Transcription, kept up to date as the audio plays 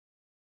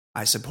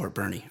I support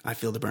Bernie. I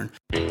feel the burn.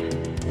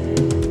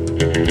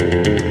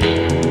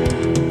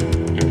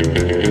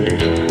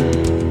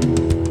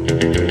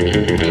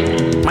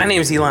 My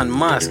name's Elon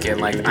Musk,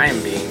 and I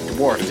am being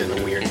dwarfed in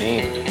a weird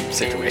name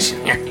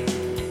situation here.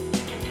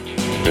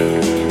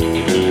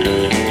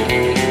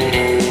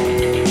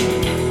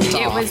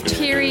 It was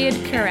period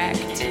correct.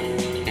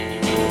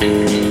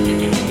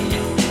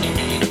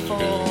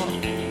 Full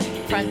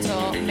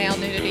frontal male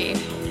nudity.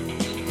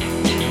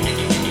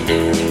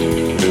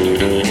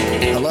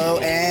 Hello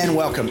and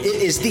welcome. It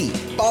is the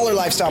Baller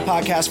Lifestyle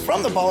Podcast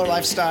from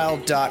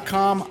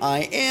theballerlifestyle.com.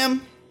 I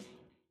am,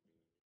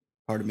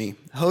 pardon me,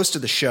 host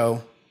of the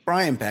show,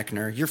 Brian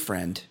Beckner, your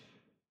friend,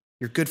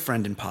 your good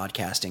friend in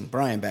podcasting,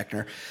 Brian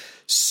Beckner.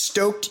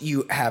 Stoked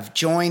you have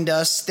joined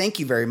us. Thank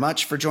you very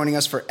much for joining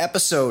us for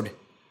episode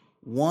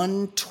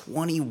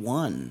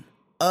 121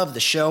 of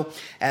the show.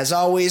 As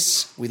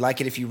always, we'd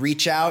like it if you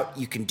reach out.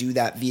 You can do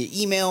that via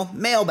email,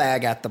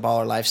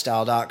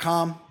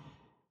 mailbag@theballerlifestyle.com.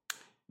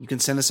 You can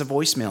send us a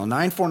voicemail,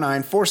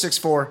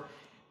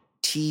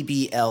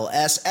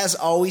 949-464-TBLS. As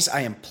always, I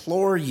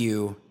implore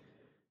you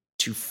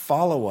to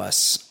follow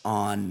us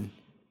on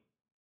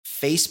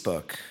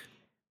Facebook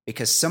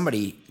because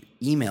somebody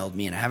emailed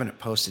me and I haven't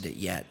posted it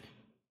yet.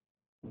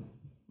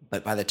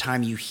 But by the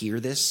time you hear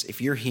this, if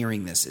you're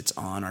hearing this, it's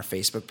on our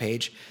Facebook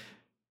page.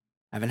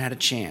 I haven't had a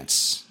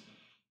chance,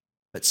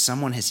 but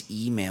someone has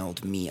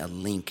emailed me a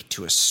link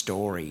to a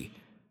story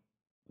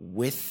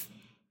with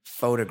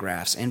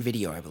photographs and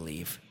video, I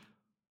believe,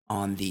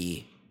 on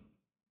the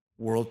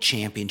World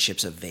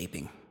Championships of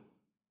Vaping.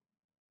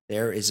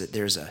 There are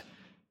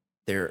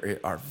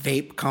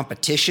vape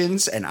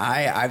competitions, and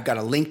I've got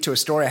a link to a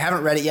story. I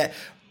haven't read it yet,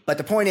 but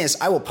the point is,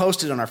 I will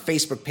post it on our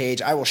Facebook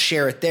page. I will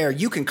share it there.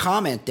 You can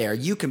comment there.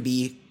 You can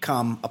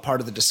become a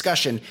part of the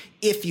discussion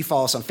if you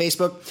follow us on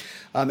Facebook.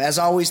 As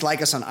always,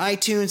 like us on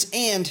iTunes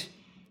and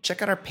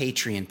check out our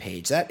Patreon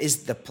page. That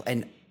is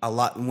a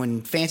lot.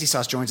 When Fancy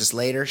Sauce joins us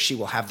later, she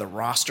will have the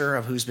roster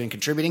of who's been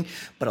contributing.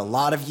 But a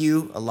lot of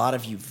you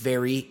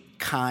very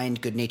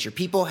kind, good-natured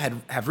people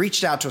have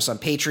reached out to us on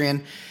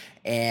Patreon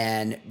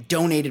and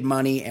donated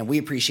money, and we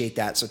appreciate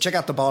that. So check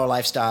out the Baller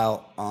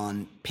Lifestyle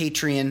on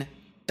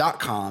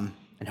patreon.com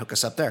and hook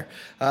us up there.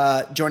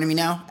 Joining me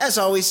now, as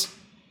always,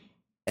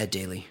 Ed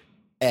Daly.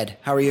 Ed,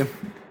 how are you?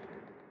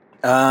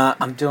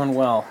 I'm doing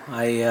well.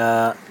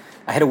 I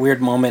had a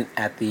weird moment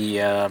at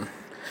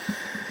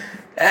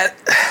at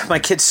my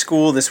kid's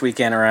school this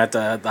weekend, or at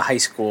the high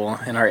school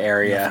in our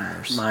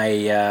area.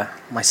 My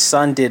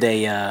son did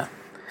a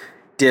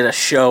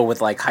show with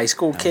high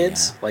school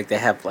kids. Yeah. They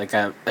have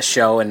a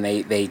show, and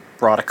they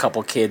brought a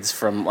couple kids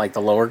from the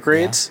lower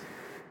grades.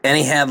 Yeah. And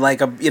he had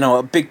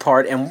a big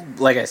part. And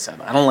like I said,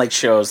 I don't like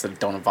shows that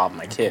don't involve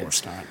my kids. Of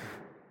course not.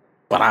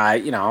 But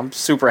I'm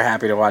super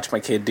happy to watch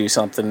my kid do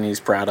something he's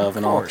proud of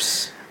and all. Of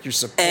course. You're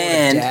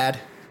supportive, Dad.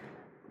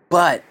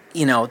 But,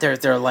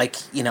 they're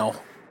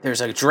there's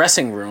a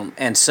dressing room.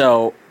 And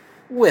so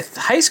with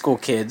high school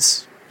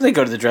kids, they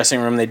go to the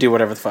dressing room, they do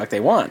whatever the fuck they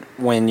want.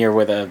 When you're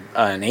with an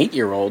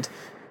 8-year-old,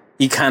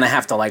 you kind of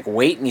have to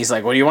wait. And he's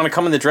like, well, you want to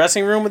come in the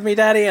dressing room with me,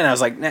 Daddy? And I was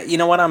like, nah, you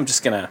know what? I'm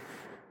going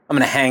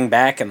to hang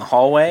back in the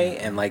hallway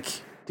and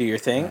do your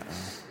thing.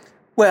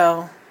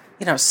 Well,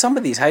 some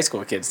of these high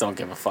school kids don't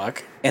give a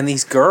fuck. And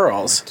these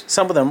girls,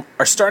 some of them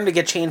are starting to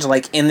get changed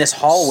in this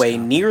hallway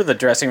near the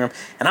dressing room.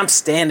 And I'm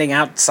standing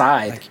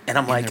outside and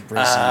I'm like,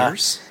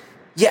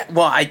 yeah,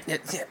 well, I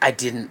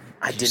didn't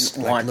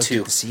want to.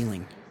 At the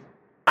ceiling.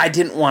 I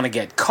didn't want to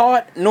get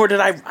caught, nor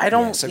did I. I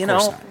don't,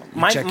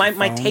 my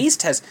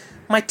taste has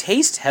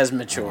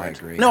matured. Oh, I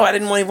agree. No, I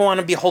didn't even want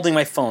to be holding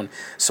my phone.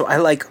 So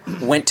I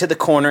went to the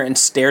corner and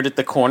stared at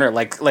the corner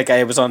like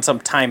I was on some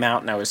timeout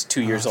and I was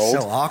 2 years old.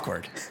 So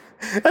awkward.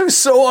 I was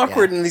so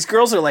awkward, and these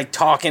girls are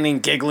talking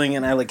and giggling,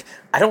 and I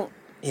don't,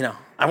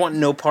 I want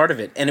no part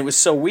of it, and it was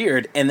so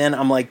weird. And then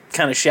I'm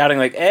kind of shouting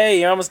 "Hey,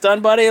 you almost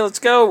done, buddy? Let's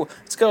go!"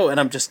 And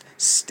I'm just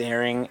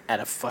staring at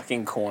a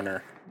fucking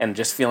corner and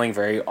just feeling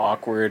very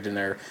awkward.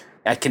 And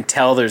I can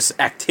tell there's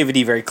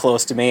activity very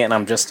close to me, and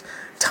I'm just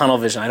tunnel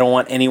vision. I don't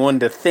want anyone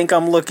to think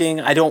I'm looking.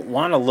 I don't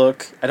want to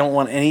look. I don't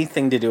want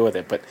anything to do with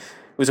it. But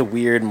it was a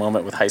weird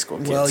moment with high school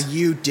kids. Well,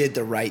 you did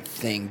the right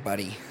thing,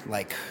 buddy.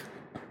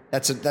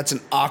 That's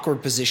an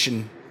awkward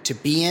position to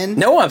be in.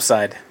 No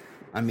upside.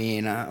 I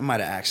mean, I might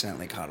have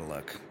accidentally caught a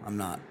look. I'm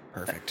not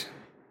perfect.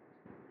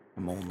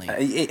 I'm only...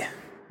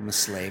 I'm a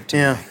slave to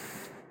my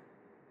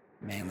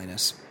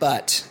manliness.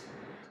 But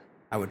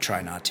I would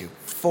try not to.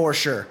 For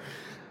sure.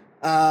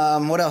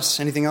 What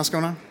else? Anything else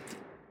going on?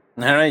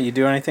 All right. You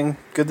do anything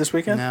good this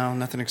weekend? No,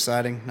 nothing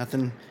exciting.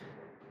 Nothing...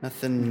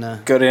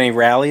 Go to any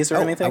rallies or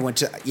anything? I went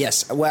to,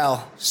 yes,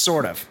 well,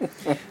 sort of.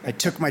 I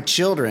took my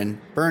children.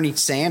 Bernie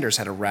Sanders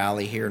had a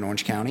rally here in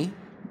Orange County,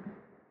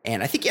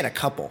 and I think he had a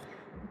couple,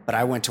 but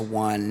I went to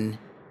one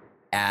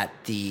at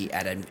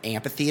an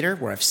amphitheater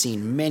where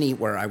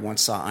where I once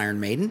saw Iron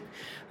Maiden.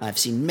 I've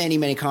seen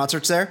many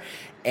concerts there,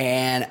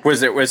 and was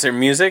there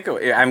music?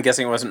 I'm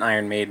guessing it wasn't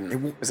Iron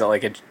Maiden. Was it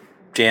a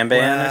jam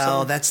band or something?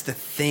 Well, that's the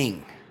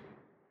thing.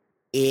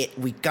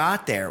 We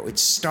got there. It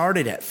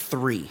started at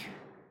 3.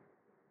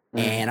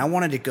 And I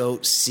wanted to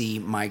go see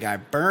my guy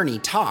Bernie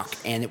talk,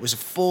 and it was a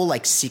full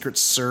like Secret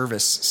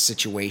Service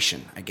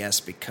situation, I guess,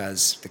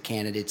 because the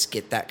candidates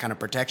get that kind of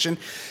protection.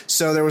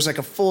 So there was like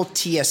a full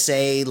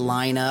TSA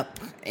lineup,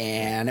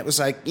 and it was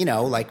like, you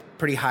know, like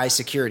pretty high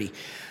security.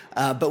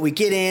 But we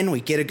get in,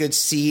 we get a good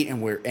seat,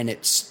 and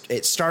it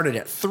started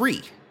at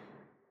 3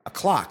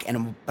 o'clock,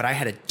 but I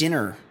had a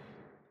dinner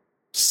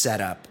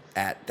set up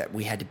that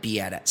we had to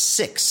be at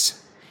 6.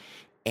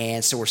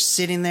 And so we're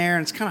sitting there,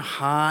 and it's kind of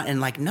hot,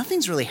 and like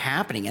nothing's really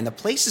happening, and the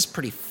place is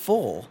pretty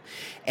full.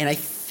 And I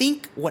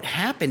think what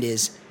happened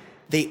is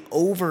they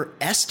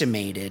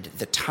overestimated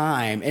the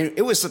time, and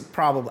it was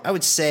probably, I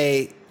would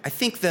say, I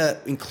think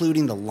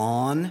including the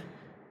lawn,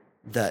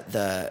 that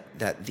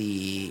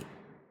the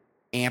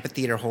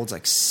amphitheater holds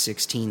like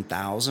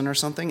 16,000 or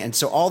something, and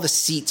so all the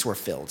seats were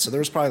filled. So there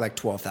was probably like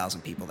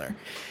 12,000 people there,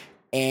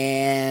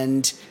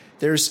 and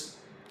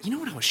you know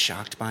what I was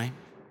shocked by?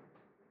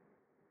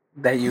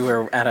 That you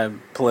were at a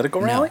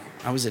political rally?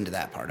 No, I was into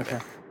that part of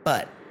it.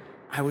 But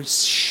I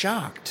was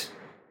shocked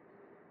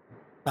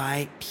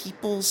by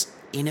people's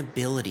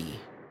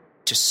inability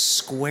to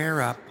square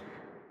up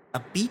a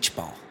beach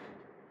ball.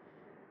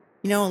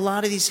 You know, a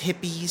lot of these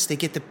hippies, they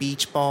get the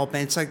beach ball, but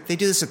it's like they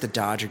do this at the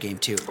Dodger game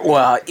too.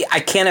 Well, I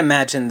can't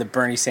imagine the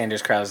Bernie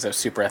Sanders crowd is a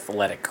super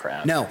athletic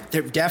crowd. No,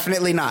 they're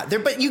definitely not.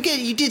 But you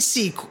did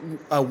see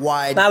a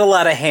wide... Not a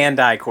lot of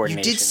hand-eye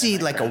coordination. You did see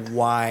like crowd. a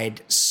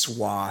wide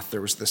swath.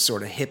 There was the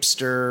sort of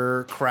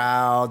hipster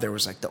crowd. There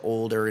was like the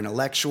older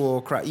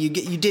intellectual crowd. You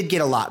did get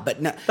a lot, but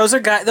no. Those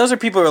are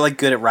people who are like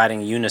good at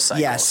riding unicycles.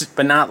 Yes,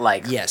 but not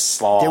like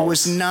balls. There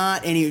was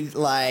not any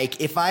like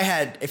if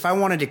I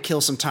wanted to kill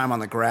some time on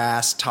the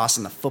grass, tossing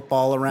the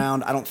football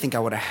around, I don't think I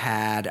would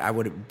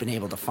have been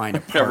able to find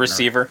a partner. A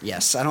receiver.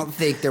 Yes, I don't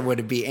think there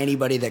would be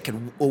anybody that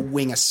could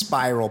wing a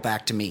spiral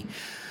back to me.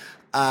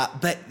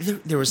 But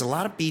there was a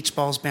lot of beach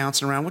balls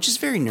bouncing around, which is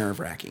very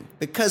nerve-wracking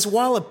because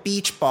while a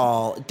beach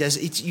ball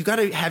you got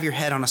to have your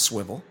head on a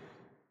swivel.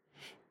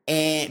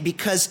 And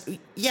because,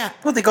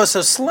 well, they go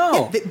so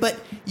slow. Yeah, but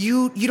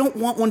you don't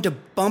want one to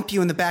bump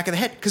you in the back of the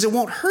head because it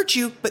won't hurt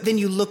you, but then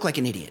you look like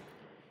an idiot.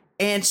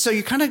 And so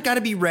you kind of got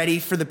to be ready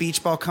for the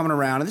beach ball coming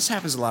around. And this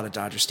happens a lot at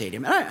Dodger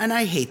Stadium. And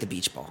I hate the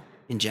beach ball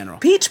in general.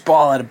 Beach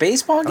ball at a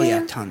baseball game? Oh,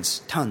 yeah,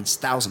 tons,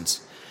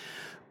 thousands.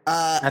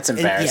 That's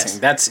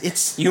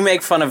embarrassing. You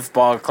make fun of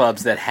ball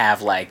clubs that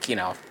have like, you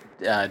know,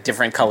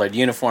 different colored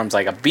uniforms.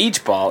 Like a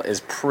beach ball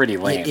is pretty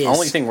lame. The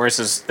only thing worse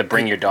is to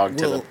bring your dog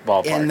to the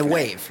ballpark. And the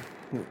wave.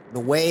 The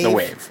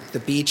wave. The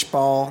beach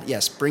ball.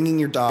 Yes, bringing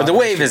your dog. But the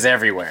wave is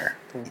everywhere.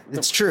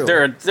 It's true.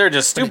 They're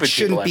just stupid it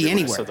shouldn't people be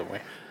anywhere. So the wave.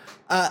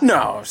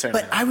 No,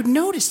 certainly but not. I would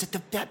notice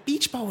that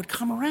beach ball would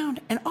come around,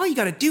 and all you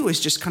got to do is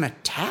just kind of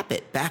tap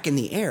it back in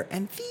the air.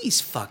 And these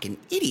fucking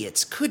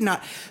idiots could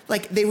not,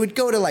 like, they would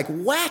go to like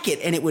whack it,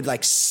 and it would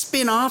like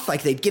spin off,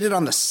 like they'd get it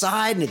on the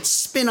side, and it'd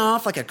spin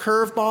off like a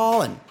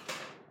curveball. And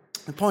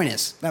the point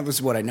is, that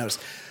was what I noticed.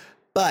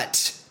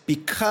 But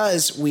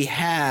because we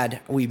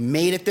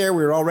made it there,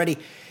 we were all ready.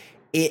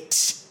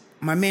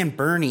 My man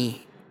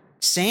Bernie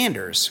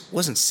Sanders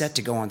wasn't set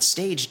to go on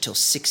stage until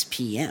 6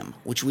 p.m.,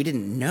 which we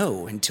didn't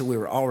know until we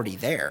were already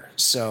there.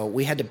 So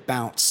we had to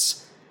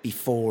bounce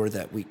before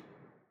that.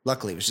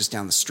 Luckily, it was just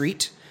down the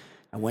street.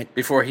 I went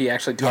before he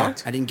actually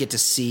talked. Yeah, I didn't get to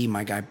see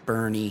my guy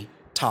Bernie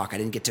talk. I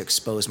didn't get to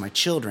expose my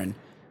children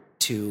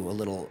to a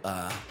little.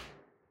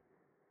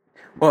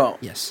 Well,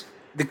 yes.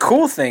 The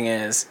cool thing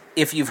is,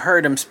 if you've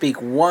heard him speak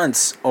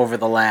once over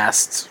the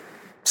last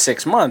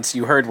 6 months,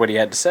 you heard what he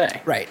had to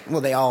say. Right.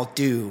 Well, they all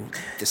do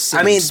the same.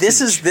 I mean,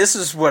 speech. this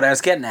is what I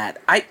was getting at.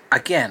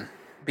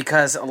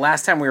 Because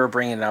last time we were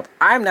bringing it up,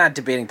 I'm not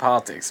debating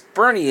politics.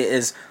 Bernie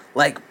is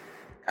like,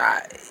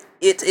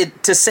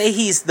 to say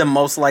he's the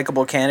most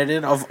likable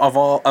candidate of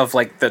all of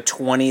like the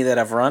 20 that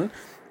have run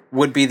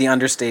would be the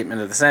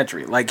understatement of the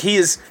century. Like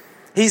he's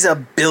a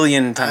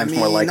billion times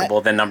more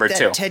likable than number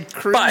 2. Ted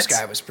Cruz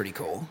guy was pretty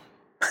cool.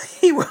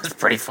 He was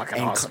pretty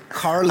fucking awesome.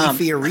 Carly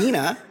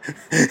Fiorina.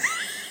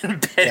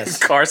 Ben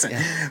Carson.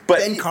 Yeah. But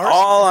Ben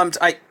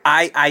Carson.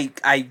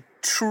 I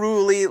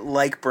truly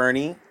like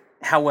Bernie.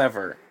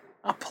 However,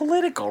 a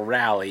political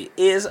rally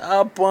is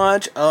a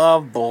bunch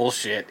of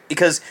bullshit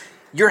because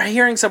you're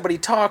hearing somebody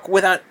talk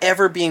without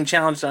ever being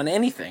challenged on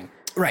anything.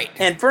 Right.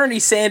 And Bernie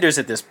Sanders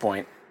at this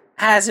point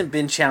hasn't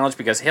been challenged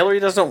because Hillary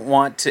doesn't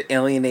want to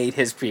alienate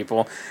his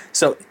people.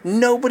 So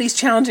nobody's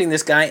challenging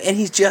this guy, and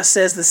he just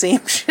says the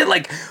same shit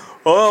like,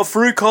 oh,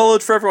 free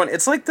college for everyone.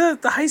 It's like the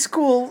high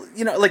school,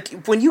 you know,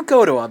 like when you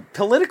go to a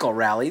political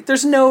rally,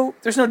 there's no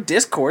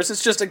discourse.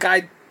 It's just a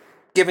guy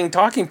giving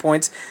talking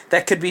points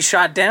that could be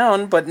shot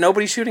down, but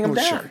nobody's shooting him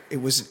down. Sure.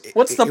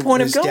 What's the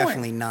point of going? It was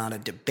definitely not a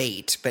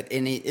debate, but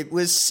it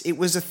was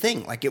a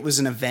thing. Like it was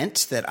an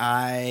event that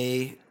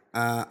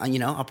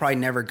I'll probably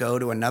never go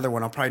to another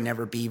one. I'll probably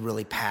never be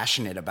really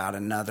passionate about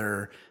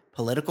another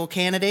political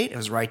candidate. It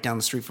was right down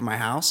the street from my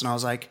house, and I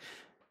was like,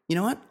 you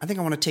know what? I think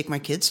I want to take my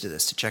kids to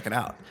this to check it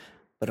out.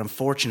 But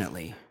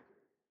unfortunately,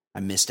 I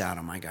missed out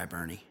on my guy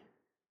Bernie.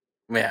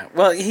 Yeah,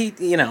 well,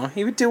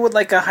 he would do what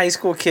like a high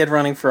school kid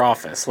running for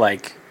office,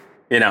 like,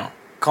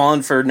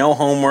 calling for no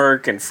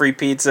homework and free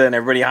pizza and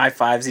everybody high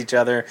fives each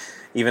other,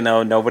 even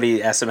though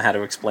nobody asked him how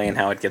to explain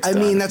how it gets done. I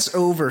mean, that's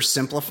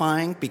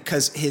oversimplifying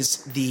because his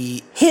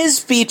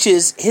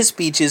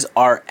speeches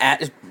are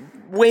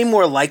way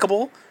more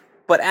likable,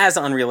 but as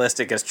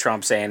unrealistic as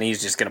Trump saying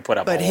he's just going to put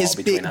up a wall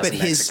between us and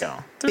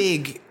Mexico. His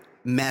big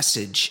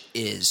message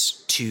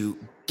is to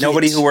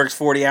nobody who works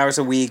 40 hours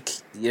a week,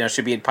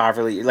 should be in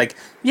poverty. Like,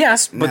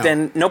 yes, but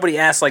then nobody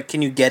asks, like,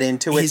 can you get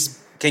into it?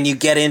 Can you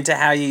get into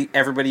how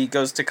everybody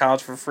goes to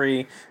college for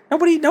free?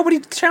 Nobody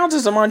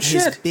challenges them on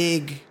shit. His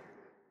big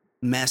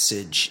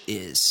message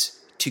is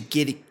to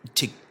take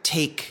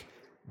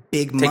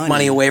big money. Take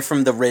money away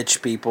from the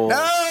rich people.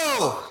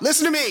 No!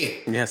 Listen to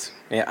me! Yes.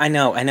 Yeah, I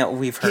know.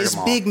 We've heard them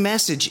all. His big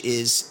message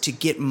is to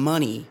get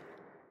money,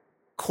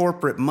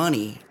 corporate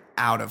money,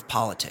 out of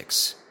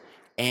politics.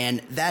 And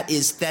that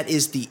is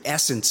the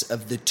essence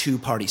of the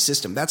two-party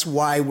system. That's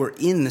why we're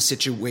in the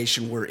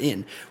situation we're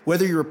in.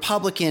 Whether you're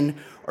Republican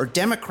or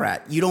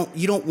Democrat, you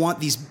don't want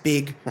these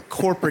big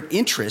corporate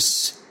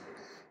interests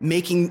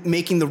making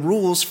the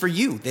rules for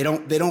you. They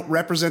don't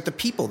represent the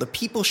people. The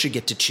people should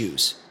get to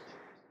choose.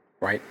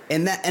 Right.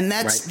 And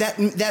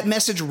that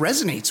message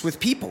resonates with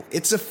people.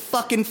 It's a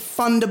fucking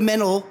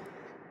fundamental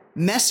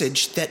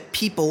message that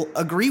people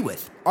agree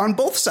with on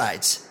both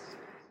sides.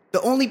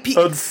 The only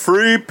people and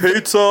free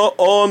pizza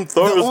on Thursdays.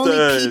 The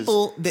only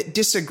people that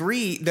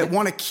disagree, that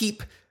want to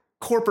keep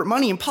corporate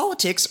money in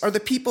politics, are the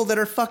people that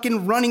are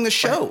fucking running the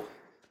show.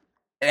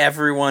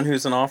 Everyone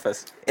who's in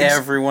office,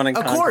 everyone in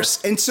Congress. Of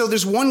course, and so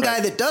there's one guy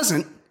that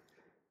doesn't,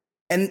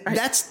 and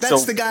that's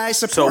the guy I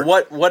support.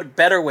 So what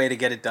better way to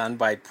get it done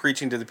by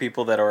preaching to the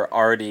people that are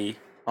already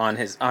on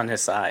his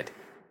side?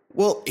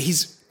 Well,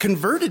 he's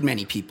converted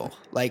many people.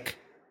 Like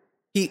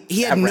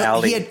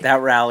that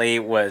rally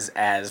was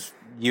as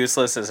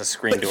useless as a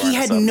screen door. But he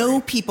had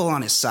no people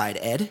on his side,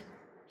 Ed.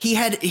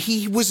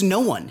 He was no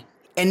one.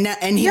 And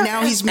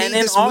now he's made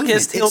this movement. And in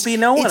August, he'll be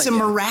no one It's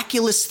again. A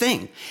miraculous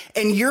thing.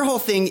 And your whole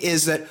thing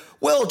is that,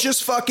 well,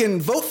 just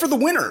fucking vote for the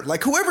winner.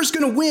 Like, whoever's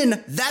going to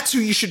win, that's who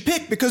you should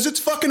pick because it's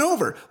fucking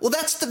over. Well,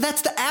 that's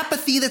the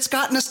apathy that's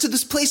gotten us to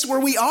this place where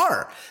we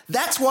are.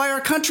 That's why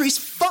our country's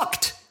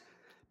fucked.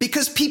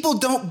 Because people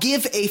don't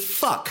give a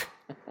fuck.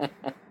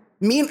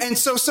 And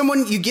so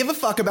someone you give a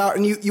fuck about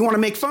and you want to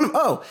make fun of,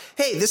 oh,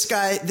 hey, this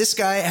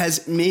guy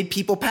has made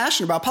people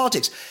passionate about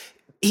politics.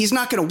 He's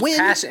not going to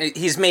win.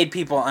 He's made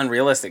people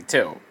unrealistic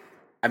too.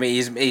 I mean,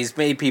 he's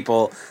made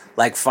people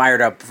like fired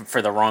up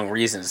for the wrong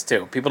reasons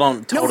too. People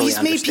don't totally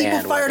understand. No, he's made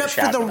people fired up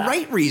for the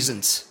right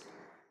reasons.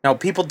 No,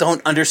 people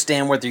don't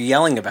understand what they're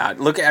yelling about.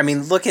 Look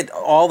at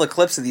all the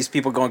clips of these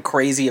people going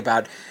crazy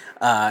about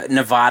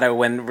Nevada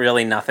when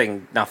really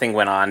nothing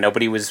went on.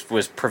 Nobody was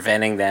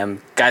preventing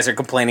them. Guys are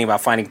complaining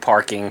about finding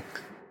parking.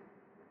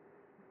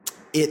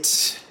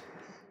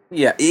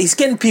 Yeah, he's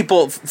getting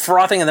people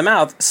frothing in the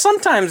mouth.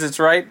 Sometimes it's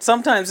right.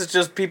 Sometimes it's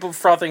just people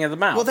frothing in the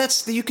mouth. Well,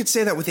 you could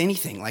say that with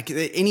anything. Like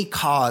any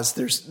cause,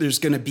 there's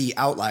going to be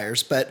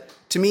outliers. But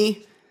to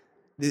me,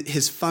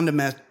 his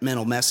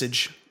fundamental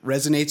message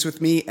resonates with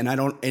me, and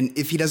And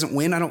if he doesn't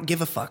win, I don't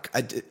give a fuck.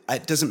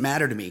 It doesn't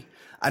matter to me.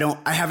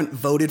 I haven't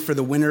voted for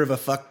the winner of a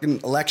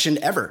fucking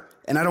election ever,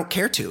 and I don't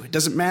care to. It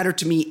doesn't matter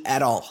to me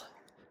at all.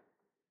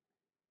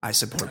 I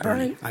support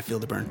Bernie. Right. I feel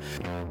the burn.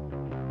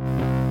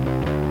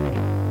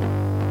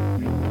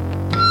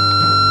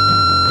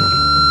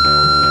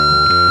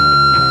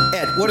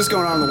 Ed, what is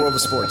going on in the world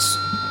of sports?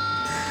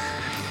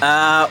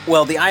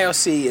 Well, the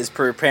IOC is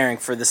preparing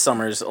for this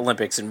summer's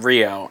Olympics in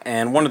Rio,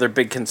 and one of their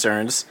big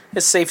concerns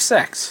is safe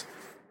sex.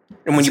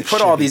 And when you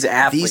put all these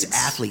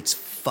athletes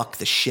fuck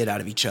the shit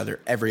out of each other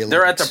every Olympics.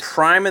 They're at the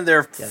prime of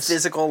their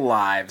physical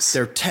lives.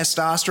 Their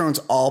testosterone's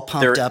all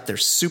pumped up. They're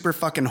super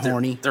fucking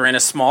horny. They're in a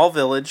small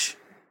village.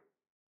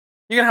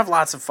 You're going to have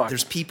lots of fucking.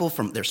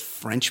 There's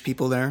French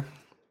people there.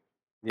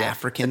 Yeah,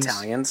 Africans.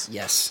 Italians.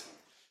 Yes.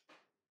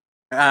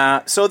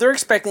 So they're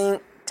expecting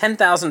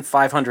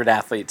 10,500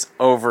 athletes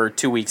over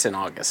 2 weeks in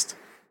August.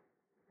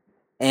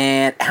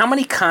 And how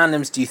many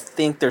condoms do you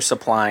think they're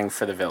supplying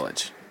for the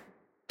village?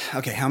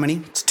 Okay, how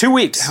many? It's 2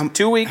 weeks.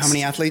 2 weeks. How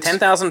many athletes?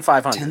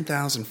 10,500.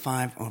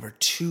 10,500 over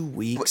 2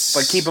 weeks.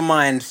 But keep in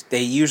mind,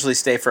 they usually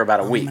stay for about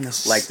a week.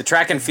 Like the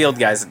track and field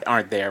guys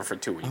aren't there for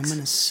 2 weeks. I'm going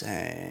to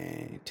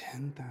say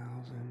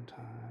 10,000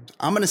 times.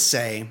 I'm going to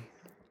say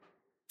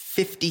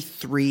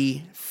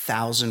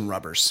 53,000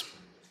 rubbers.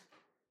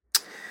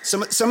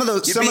 Some of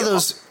those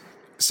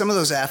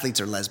athletes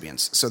are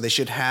lesbians, so they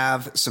should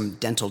have some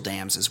dental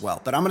dams as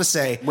well. But I'm going to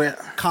say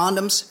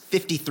condoms,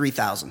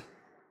 53,000.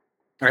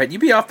 All right,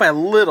 you'd be off by a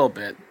little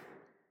bit.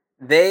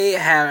 They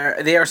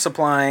are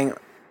supplying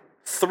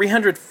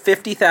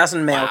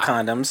 350,000 male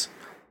condoms,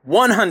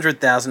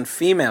 100,000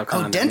 female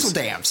condoms. Oh, dental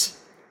dams.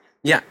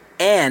 Yeah,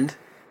 and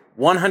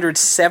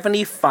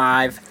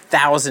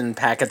 175,000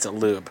 packets of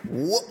lube.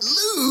 What,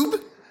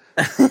 lube?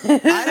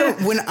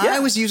 I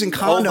was using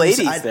condoms, old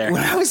ladies there.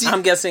 When I was,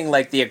 I'm guessing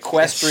like the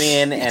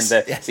equestrian and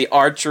the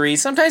archery.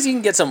 Sometimes you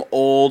can get some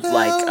old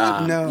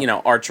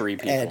archery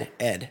people.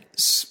 Ed,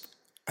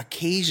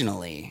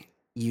 occasionally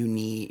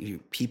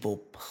people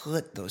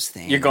put those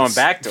things. You're going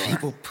back to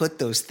people put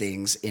those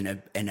things in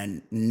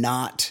a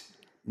not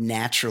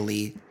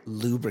naturally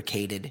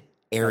lubricated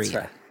area.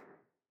 That's right.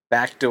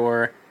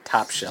 Backdoor,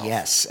 top shelf.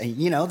 Yes, and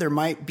there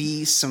might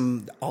be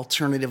some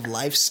alternative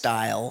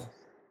lifestyle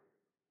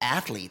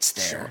athletes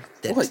there.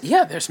 Sure.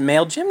 There's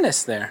male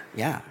gymnasts there.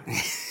 Yeah,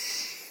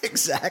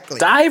 exactly.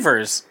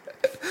 Divers.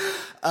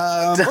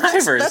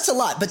 Divers. That's a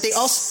lot, but they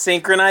also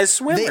synchronized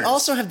swimmers. They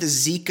also have the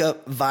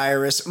Zika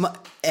virus.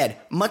 Ed,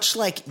 much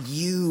like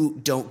you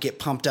don't get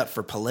pumped up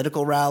for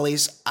political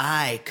rallies,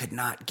 I could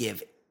not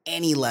give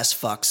any less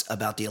fucks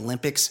about the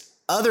Olympics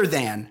other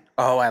than...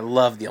 Oh, I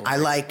love the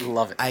Olympics.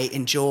 Love it.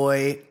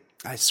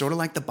 I sort of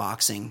like the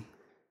boxing.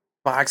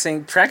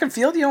 Boxing, track and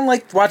field. You don't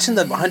like watching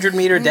the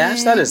 100-meter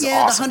dash? That is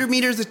awesome. The 100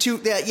 meters,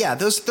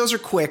 those are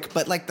quick.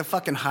 But like the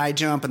fucking high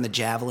jump and the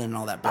javelin and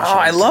all that bullshit.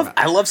 Oh,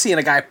 I love seeing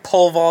a guy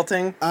pole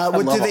vaulting.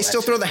 Do they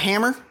still throw the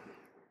hammer?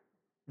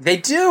 They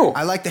do.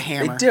 I like the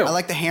hammer. They do. I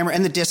like the hammer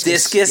and the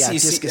discus. Discus. Yeah,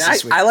 discus is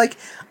sweet.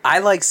 I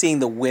like seeing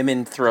the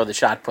women throw the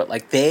shot put.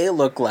 Like they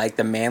look like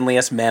the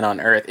manliest men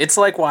on earth. It's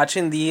like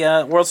watching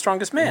the World's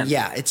Strongest Man.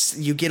 Yeah,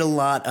 you get a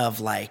lot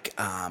of like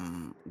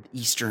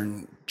East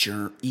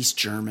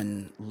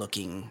German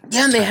looking.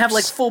 Yeah, and types. they have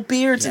like full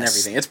beards and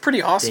everything. It's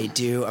pretty awesome. They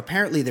do.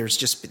 Apparently,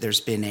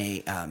 there's been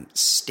a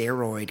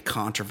steroid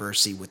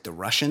controversy with the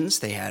Russians.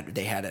 They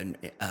had an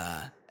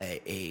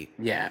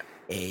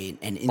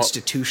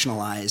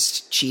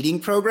institutionalized cheating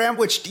program,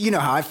 which you know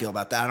how I feel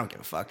about that. I don't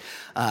give a fuck.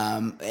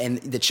 And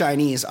the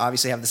Chinese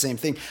obviously have the same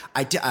thing.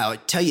 I'll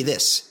tell you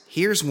this.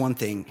 Here's one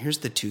thing. Here's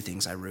the two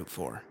things I root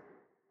for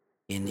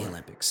in the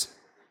Olympics.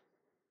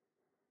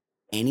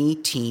 Any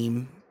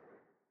team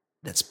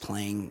that's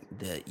playing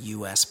the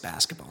U.S.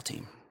 basketball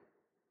team.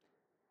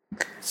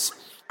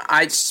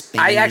 I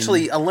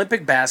actually,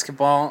 Olympic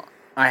basketball,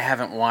 I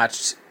haven't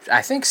watched,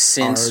 I think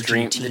since the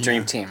Dream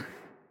Team.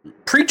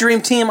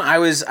 Pre-Dream Team, I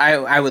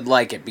would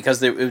like it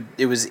because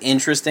it was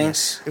interesting.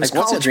 Yes. Like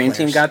once the Dream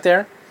Team got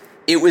there,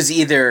 it was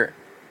either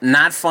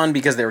not fun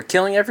because they were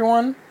killing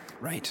everyone,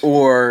 right?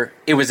 Or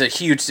it was a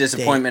huge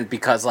disappointment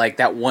because like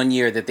that one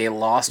year that they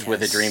lost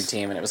with the Dream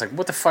Team, and it was like,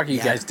 what the fuck are you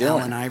guys doing?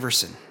 Allen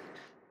Iverson.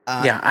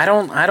 I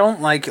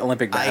don't like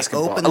Olympic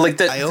basketball.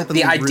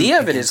 The idea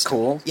of it is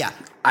cool. Yeah,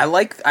 I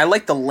like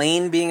the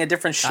lane being a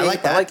different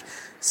shape. I like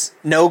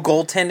no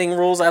goaltending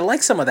rules. I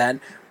like some of that.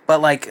 But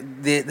like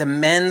the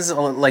men's,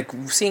 like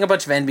seeing a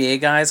bunch of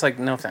NBA guys, like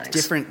no thanks.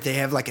 Different. They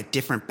have like a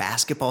different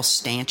basketball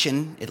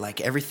stanchion. It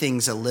like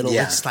everything's a little.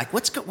 Yeah. It's like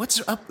what's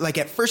up? Like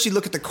at first you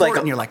look at the court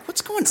and you're like,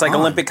 what's going on? It's like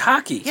Olympic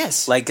hockey.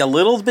 Yes, like a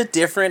little bit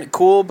different,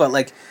 cool. But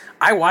like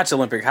I watch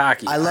Olympic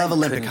hockey. I love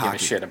Olympic hockey.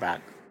 Give a shit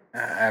about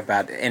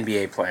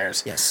NBA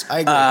players. Yes, I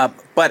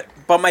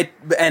agree.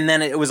 And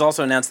then it was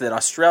also announced that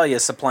Australia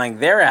is supplying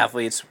their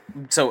athletes.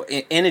 So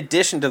in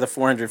addition to the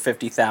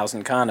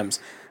 450,000 condoms.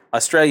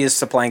 Australia is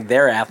supplying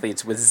their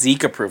athletes with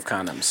Zika-proof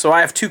condoms. So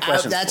I have two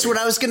questions. That's what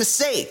I was going to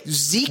say.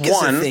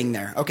 Zika's a thing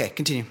there. Okay,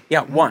 continue.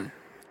 Yeah, one.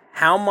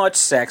 How much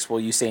sex will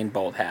Usain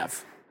Bolt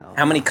have?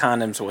 How many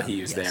condoms will he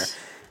use there?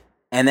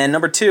 And then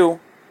number two,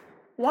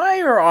 why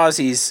are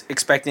Aussies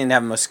expecting to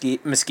have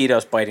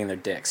mosquitoes biting their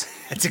dicks?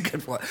 That's a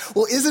good one.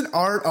 Well, isn't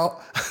art...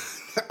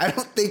 I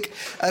don't think.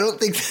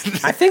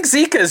 I think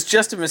Zika is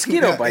just a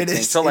mosquito bite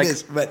thing. So it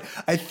is, but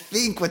I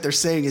think what they're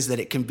saying is that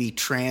it can be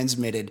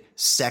transmitted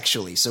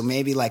sexually. So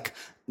maybe like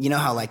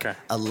how like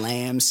a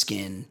lamb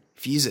skin.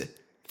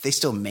 If they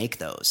still make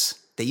those.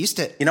 They used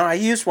to. I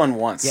used one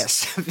once.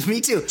 Yes,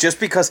 me too. Just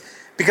because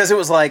it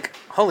was like,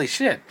 holy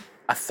shit.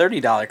 A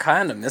 $30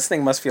 condom. This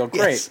thing must feel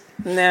great. Yes.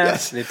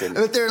 No, it didn't.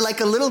 But they're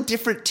like a little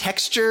different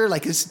texture.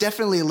 Like it's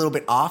definitely a little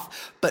bit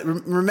off. But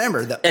remember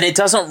and it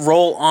doesn't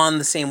roll on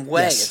the same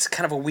way. Yes. It's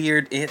kind of a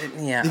weird.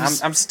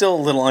 I'm still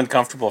a little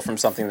uncomfortable from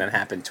something that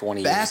happened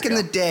 20 years ago. Back in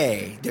the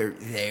day,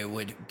 they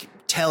would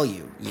tell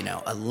you,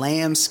 a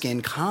lambskin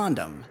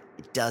condom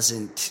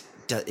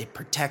it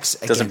protects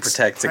against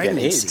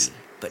pregnancy,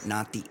 but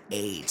not the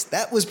AIDS.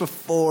 That was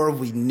before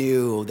we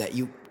knew that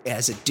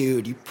as a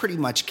dude, you pretty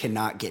much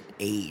cannot get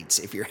AIDS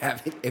if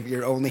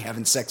you're only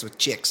having sex with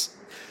chicks.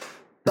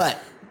 But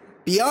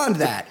beyond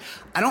that,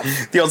 I don't.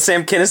 The old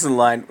Sam Kinison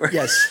line.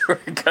 Yes, where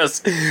he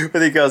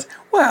goes,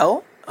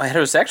 well,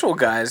 heterosexual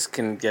guys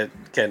can get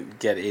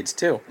AIDS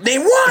too.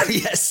 Name one.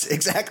 Yes,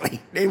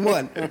 exactly. Name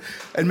one.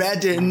 And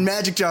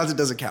Magic Johnson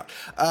doesn't count.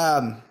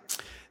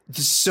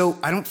 So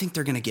I don't think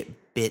they're gonna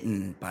get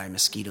bitten by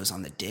mosquitoes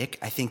on the dick.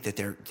 I think that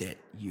the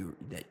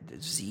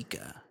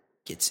Zika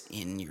gets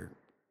in your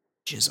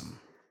jism,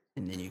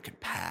 and then you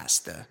could pass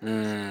the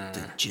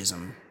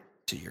jism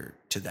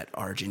to that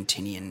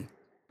Argentinian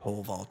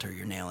pole vaulter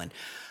you're nailing.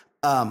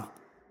 I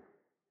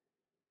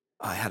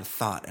had a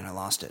thought and I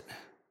lost it.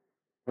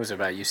 Was it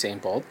about Usain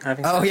Bolt?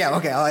 Yeah,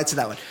 okay, I'll answer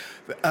that one.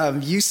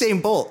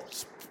 Usain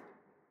Bolt,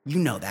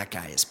 that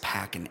guy is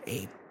packing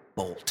a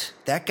Bolt.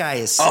 That guy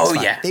is 6'5". Oh,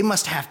 yeah. They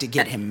must have to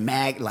get him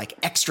like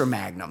extra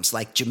magnums,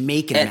 like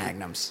Jamaican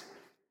magnums.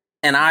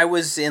 And I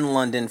was in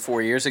London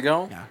 4 years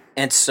ago. Yeah.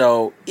 And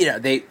so,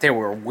 they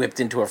were whipped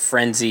into a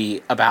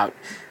frenzy about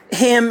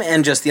him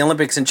and just the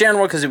Olympics in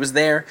general because it was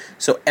there.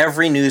 So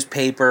every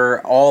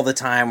newspaper all the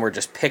time were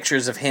just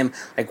pictures of him.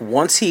 Like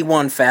once he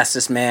won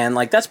fastest man,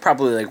 like that's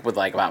probably like with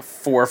like about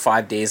 4 or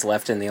 5 days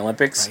left in the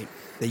Olympics. Right.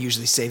 They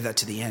usually save that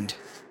to the end.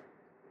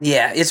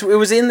 Yeah, it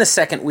was in the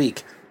second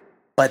week.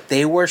 But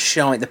they were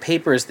showing, the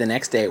papers the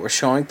next day were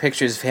showing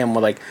pictures of him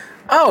with like,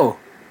 oh,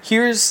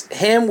 here's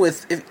him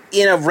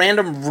in a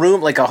random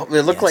room,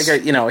 it looked like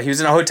he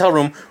was in a hotel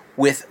room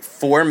with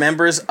 4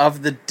 members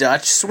of the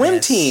Dutch swim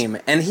team.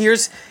 And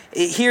here's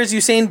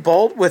Usain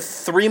Bolt with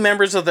 3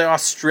 members of the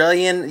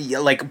Australian,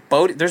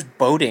 boat. There's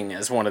boating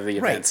as one of the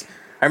events. Right.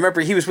 I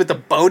remember he was with the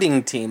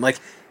boating team. Like,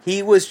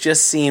 he was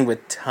just seen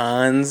with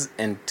tons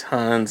and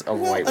tons of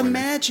white women.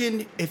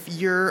 Imagine if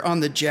you're on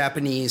the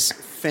Japanese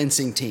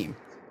fencing team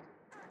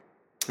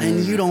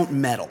and you don't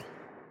medal.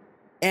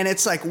 And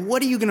it's like,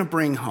 what are you going to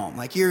bring home?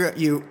 Like,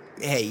 you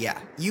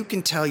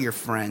can tell your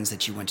friends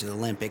that you went to the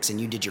Olympics and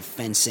you did your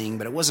fencing,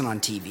 but it wasn't on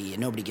TV and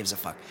nobody gives a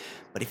fuck.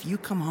 But if you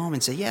come home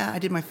and say, yeah, I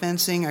did my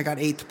fencing, I got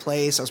 8th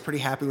place, I was pretty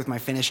happy with my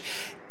finish,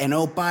 and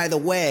oh, by the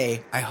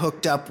way, I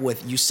hooked up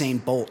with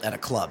Usain Bolt at a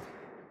club.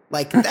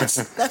 Like,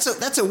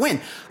 that's a win.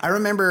 I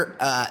remember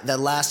the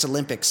last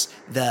Olympics,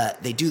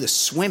 they do the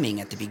swimming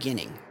at the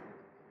begining.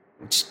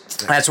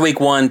 That's week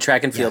 1,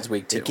 track and field's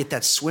week 2. They get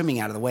that swimming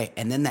out of the way.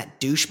 And then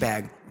that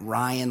douchebag,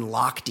 Ryan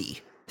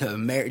Lochte,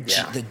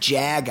 the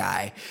JAG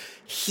guy,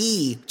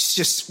 he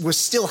just was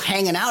still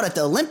hanging out at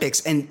the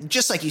Olympics. And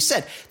just like you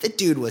said, the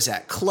dude was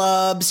at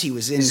clubs. He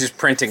was in He's just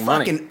printing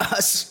fucking money.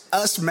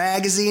 Us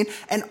magazine.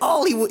 And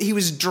he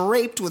was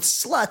draped with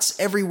sluts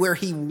everywhere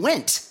he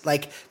went.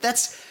 Like,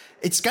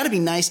 it's got to be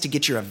nice to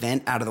get your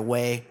event out of the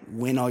way,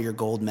 win all your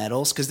gold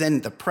medals, because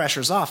then the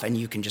pressure's off and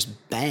you can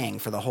just bang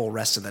for the whole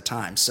rest of the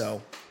time.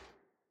 So,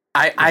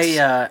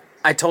 I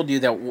told you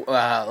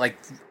that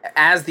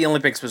as the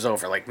Olympics was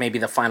over, like maybe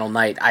the final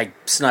night, I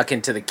snuck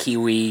into the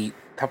Kiwi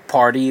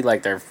party,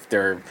 like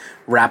their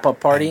wrap up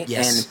party,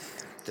 and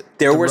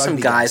there were some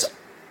guys.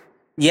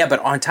 Yeah,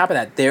 but on top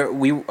of that,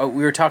 we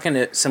were talking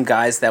to some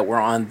guys that were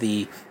on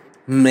the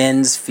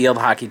men's field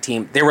hockey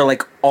team. They were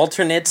like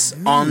alternates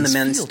on the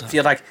men's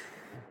field hockey.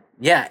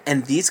 Yeah,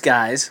 and these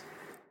guys,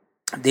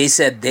 they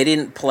said they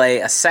didn't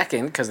play a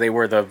second because they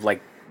were the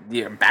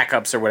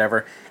backups or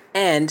whatever,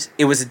 and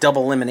it was a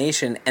double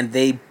elimination, and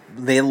they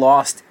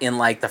lost in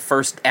like the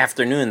first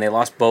afternoon. They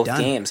lost both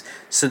games,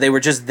 so they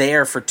were just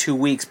there for 2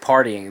 weeks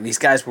partying. These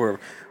guys were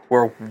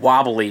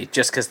wobbly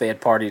just because they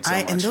had partied so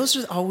much. And those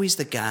are always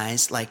the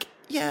guys like.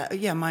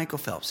 Yeah, Michael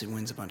Phelps, he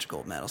wins a bunch of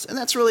gold medals. And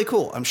that's really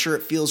cool. I'm sure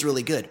it feels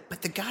really good.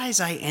 But the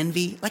guys I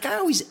envy, like I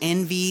always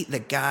envy the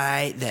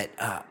guy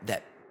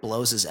that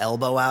blows his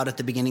elbow out at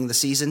the beginning of the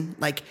season.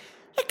 Like,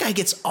 that guy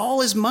gets all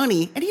his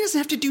money and he doesn't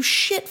have to do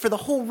shit for the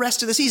whole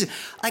rest of the season.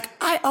 Like,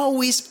 I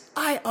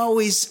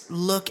always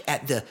look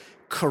at the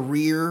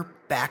career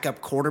backup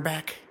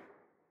quarterback.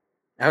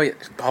 Oh, yeah.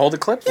 Hold a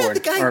clipboard. Yeah, the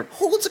guy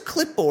holds a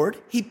clipboard.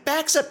 He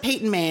backs up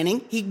Peyton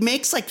Manning. He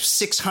makes like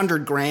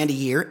 $600,000 a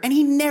year, and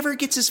he never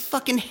gets his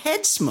fucking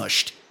head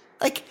smushed.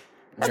 Like,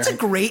 that's a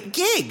great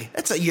gig.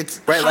 That's a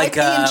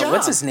high-paying job.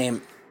 What's his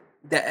name?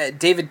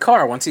 David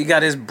Carr. Once he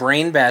got his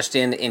brain bashed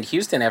in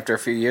Houston after a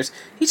few years,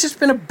 he's just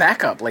been a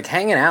backup, like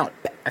hanging out.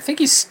 I think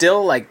he's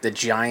still like the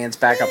Giants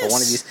backup or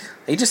one of these.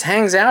 He just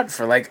hangs out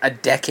for like a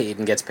decade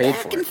and gets paid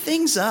for it. Backing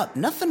things up.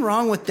 Nothing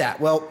wrong with that.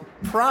 Well,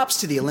 props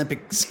to the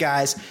Olympics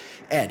guys.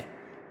 Ed,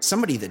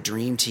 somebody the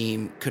Dream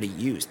Team could have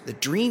used. The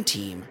Dream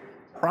Team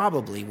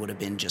probably would have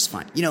been just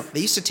fine. You know,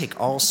 they used to take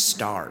all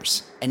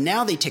stars, and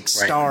now they take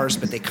stars,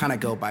 but they kind of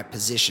go by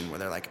position, where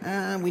they're like,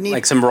 we need...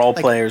 Like some role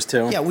players,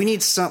 too. Yeah, we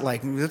need some,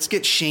 let's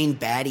get Shane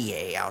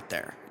Battier out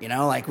there. You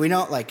know, we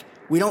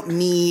don't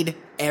need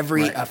a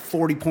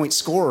 40-point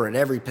scorer at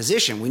every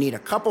position. We need a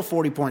couple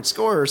 40-point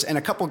scorers and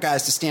a couple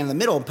guys to stand in the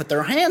middle and put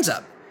their hands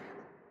up.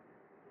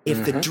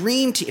 If the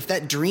if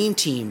that Dream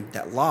Team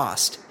that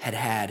lost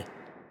had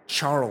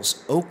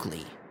Charles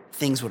Oakley,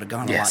 things would have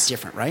gone a lot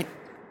different, right?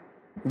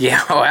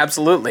 Yeah,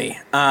 absolutely.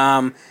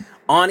 On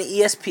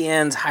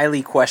ESPN's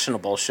highly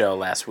questionable show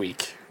last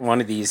week,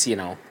 one of these,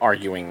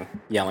 arguing,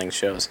 yelling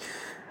shows,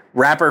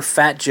 rapper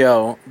Fat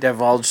Joe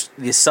divulged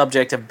the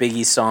subject of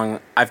Biggie's song,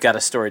 I've Got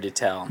a Story to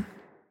Tell,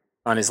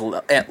 on his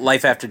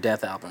Life After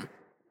Death album.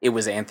 It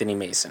was Anthony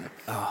Mason.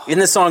 Oh. In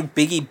the song,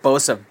 Biggie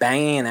boasts of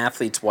banging an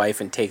athlete's wife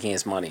and taking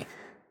his money.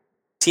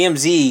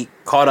 TMZ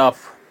caught up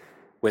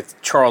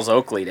with Charles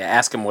Oakley to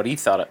ask him what he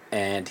thought,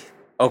 and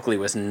Oakley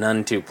was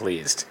none too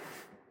pleased.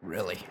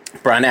 Really?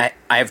 Brian,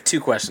 I have 2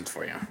 questions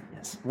for you.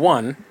 Yes.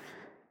 One,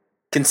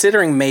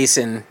 considering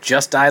Mason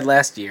just died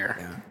last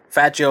year,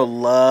 Fat Joe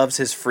loves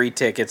his free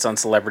tickets on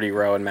Celebrity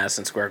Row in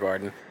Madison Square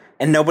Garden,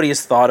 and nobody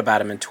has thought about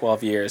him in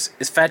 12 years.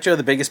 Is Fat Joe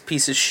the biggest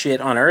piece of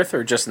shit on earth,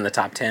 or just in the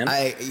top 10?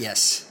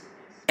 Yes.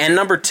 And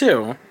number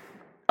 2,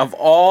 of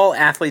all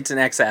athletes and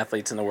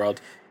ex-athletes in the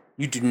world,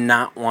 you do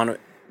not want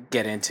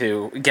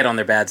get on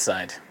their bad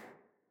side.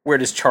 Where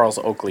does Charles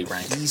Oakley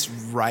rank? He's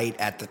right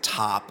at the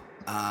top.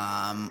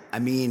 I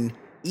mean,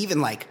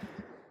 even like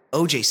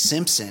O.J.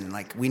 Simpson,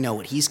 like we know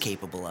what he's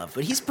capable of,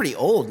 but he's pretty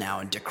old now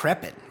and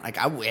decrepit.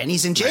 And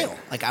he's in jail.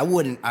 Right. Like I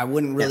wouldn't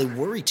really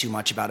worry too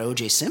much about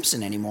O.J.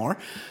 Simpson anymore.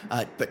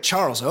 But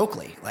Charles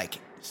Oakley, like.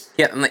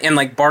 Yeah, and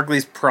like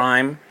Barkley's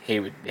prime, he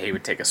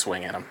would take a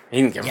swing at him.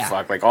 He didn't give a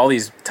fuck. Like all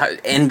these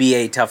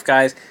NBA tough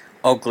guys,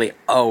 Oakley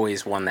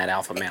always won that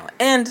alpha male.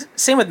 And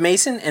same with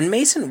Mason. And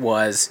Mason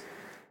was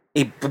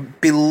a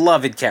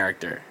beloved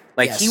character.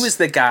 Like he was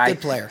the guy.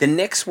 Good player. The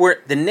Knicks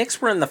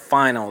were in the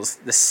finals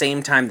the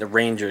same time the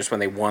Rangers when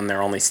they won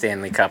their only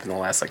Stanley Cup in the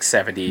last like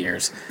 70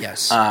 years.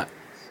 Yes.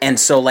 And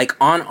so like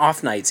on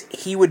off nights,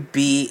 he would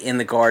be in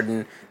the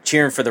Garden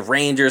cheering for the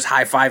Rangers,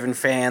 high-fiving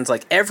fans.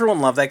 Like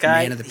everyone loved that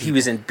guy. He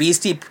was in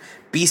Beastie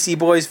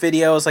Boys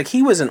videos. Like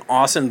he was an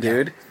awesome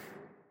dude.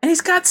 And he's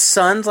got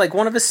sons. Like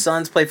one of his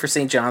sons played for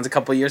St. John's a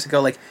couple of years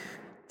ago. Like,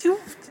 dude,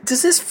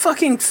 does this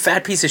fucking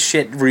fat piece of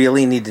shit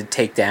really need to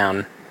take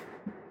down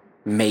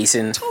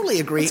Mason? Totally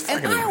agree.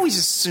 And I always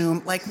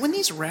assume, like, when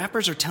these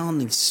rappers are telling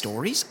these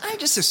stories, I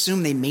just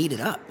assume they made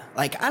it up.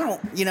 Like, I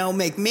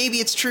don't, maybe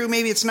it's true,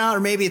 maybe it's not, or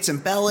maybe it's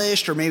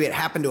embellished, or maybe it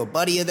happened to a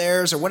buddy of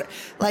theirs, or what.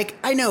 Like,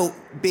 I know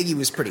Biggie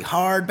was pretty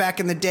hard back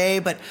in the day,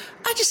 but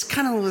I just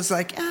kind of was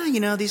like,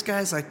 these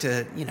guys like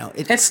to,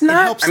 it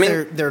helps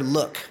their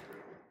look.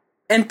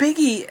 And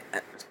Biggie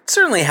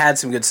certainly had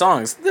some good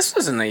songs. This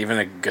wasn't even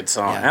a good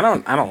song.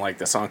 Yeah. I don't like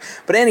this song.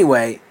 But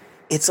anyway,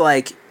 it's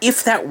like,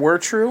 if that were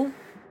true,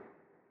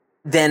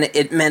 then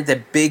it meant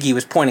that Biggie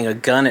was pointing a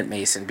gun at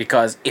Mason,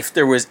 because if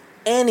there was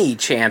any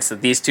chance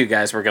that these two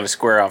guys were going to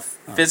square off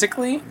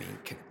physically,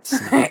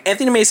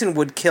 Anthony Mason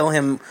would kill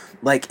him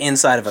like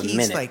inside of a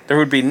minute. Like, there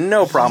would be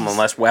no problem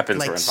unless weapons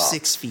were involved.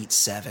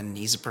 6'7".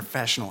 He's a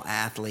professional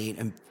athlete,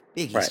 and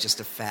Biggie's just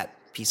a fat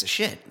piece of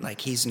shit. Like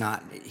he's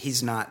not.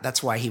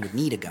 That's why he would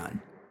need a gun.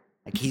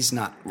 Like he's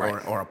not,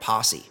 or a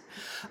posse.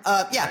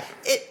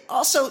 It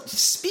also,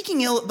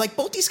 speaking ill, like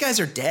both these guys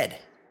are dead.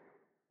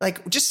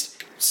 Like just.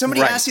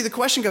 Somebody asks you the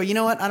question, go, you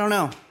know what? I don't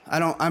know.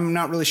 I'm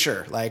not really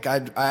sure. Like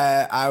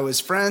I was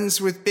friends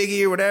with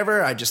Biggie or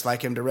whatever. I just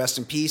like him to rest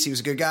in peace. He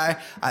was a good guy.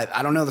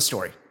 I don't know the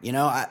story.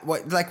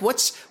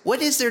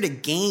 What is there to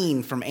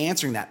gain from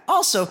answering that?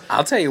 Also,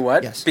 I'll tell you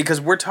what,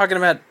 because we're talking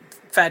about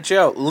Fat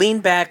Joe. Lean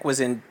Back was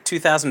in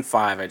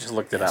 2005. I just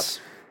looked it up.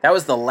 That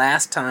was the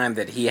last time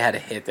that he had a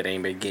hit that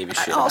anybody gave a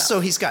shit about. Also,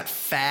 he's got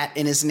fat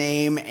in his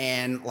name,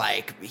 and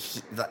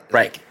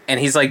and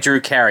he's like Drew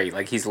Carey,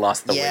 like he's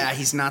lost the weight. Yeah,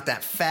 he's not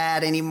that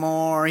fat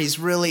anymore. He's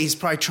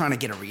probably trying to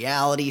get a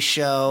reality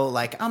show.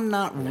 Like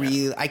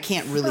I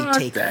can't really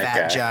take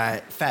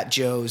Fat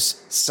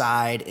Joe's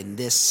side in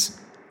this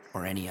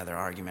or any other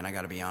argument. I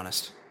got to be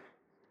honest.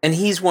 And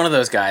he's one of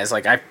those guys.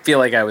 Like I feel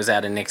like I was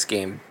at a Knicks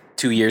game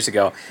 2 years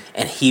ago,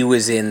 and he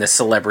was in the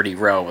celebrity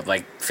row with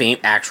like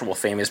actual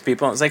famous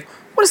people. I was like,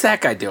 what is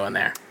that guy doing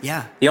there?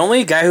 Yeah. The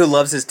only guy who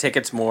loves his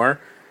tickets more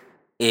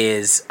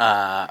is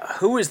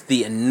who is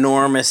the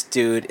enormous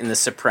dude in The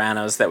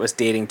Sopranos that was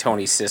dating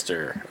Tony's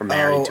sister or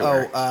married to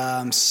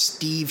her?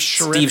 Steve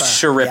Sharippa. Steve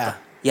Sharippa.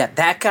 Yeah,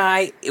 that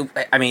guy.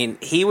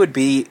 He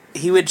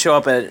would show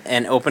up at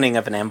an opening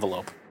of an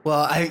envelope.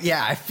 Well,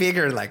 I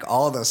figured like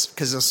all those,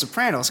 because those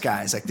Sopranos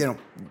guys, like they don't,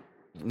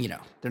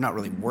 they're not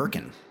really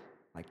working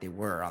like they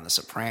were on The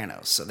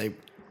Sopranos. So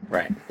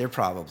they're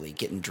probably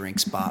getting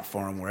drinks bought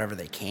for them wherever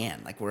they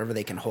can, like wherever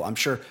they can hold. I'm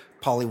sure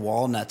Paulie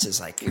Walnuts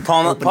is like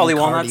Paulie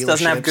Walnuts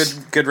doesn't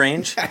have good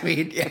range. I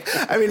mean,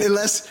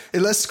 unless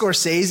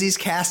Scorsese's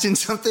casting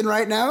something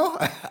right now,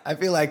 I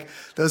feel like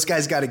those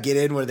guys got to get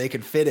in where they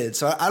can fit in.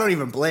 So I don't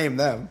even blame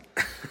them.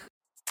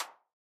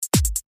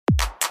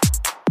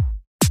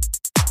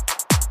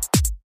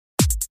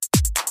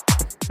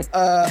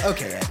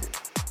 Okay, Ed.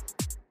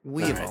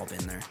 We've all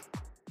been there.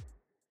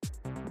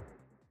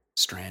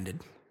 Stranded.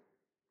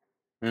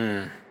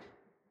 Of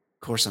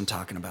course, I'm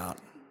talking about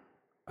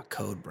a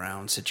Code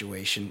Brown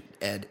situation.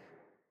 Ed,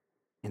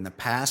 in the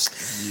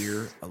past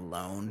year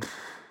alone,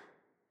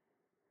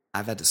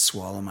 I've had to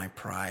swallow my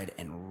pride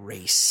and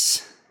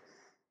race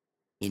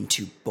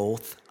into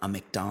both a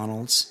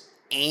McDonald's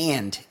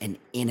and an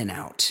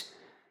In-N-Out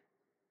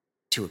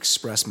to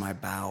express my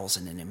bowels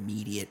in an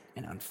immediate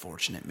and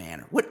unfortunate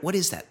manner. What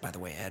is that, by the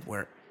way, Ed?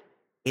 Where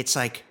it's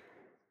like,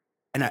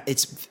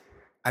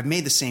 I've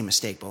made the same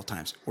mistake both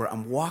times, where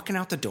I'm walking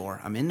out the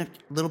door, I'm in a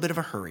little bit of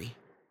a hurry,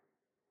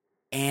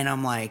 and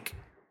I'm like,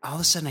 all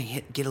of a sudden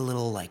I get a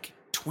little like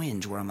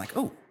twinge where I'm like,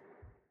 oh,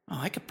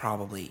 I could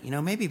probably,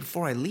 maybe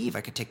before I leave,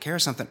 I could take care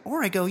of something.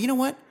 Or I go, you know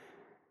what?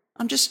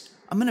 I'm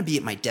going to be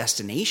at my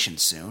destination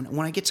soon. And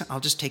when I'll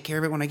just take care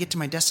of it when I get to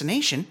my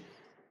destination,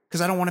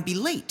 because I don't want to be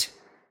late.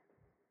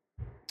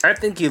 I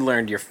think you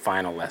learned your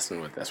final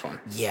lesson with this one.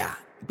 Yeah.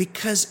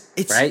 Because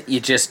it's right. You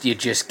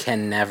just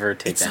can never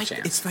take that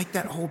chance. It's like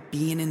that whole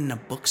being in a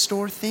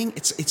bookstore thing.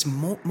 It's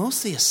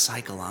mostly a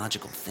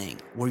psychological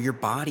thing where your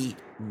body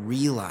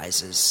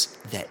realizes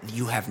that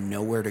you have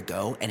nowhere to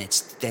go, and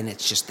it's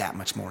just that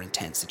much more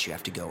intense that you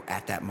have to go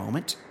at that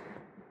moment.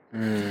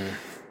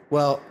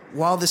 Well,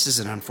 while this is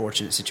an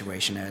unfortunate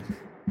situation, Ed,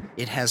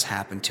 it has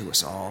happened to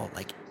us all.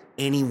 Like,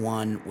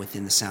 anyone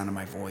within the sound of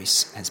my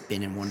voice has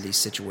been in one of these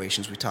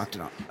situations. We talked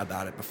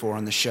about it before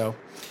on the show.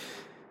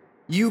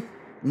 You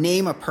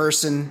name a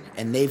person,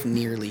 and they've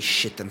nearly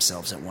shit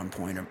themselves at one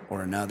point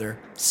or another.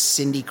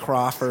 Cindy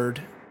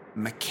Crawford,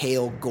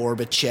 Mikhail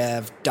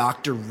Gorbachev,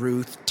 Dr.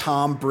 Ruth,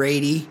 Tom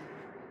Brady,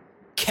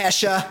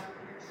 Kesha,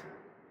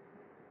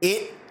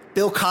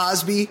 Bill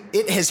Cosby.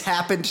 It has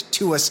happened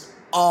to us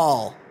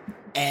all,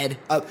 Ed.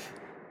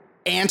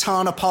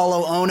 Anton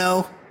Apollo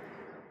Ono.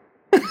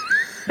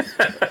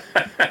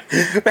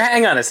 But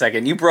hang on a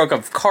second. You broke a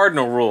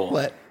cardinal rule.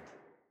 What?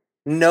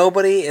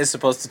 Nobody is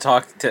supposed to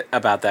talk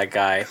about that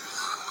guy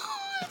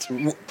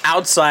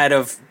outside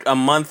of a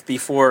month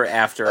before or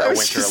after a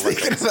Winter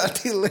Olympics.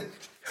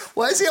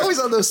 Why is he always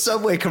on those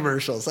Subway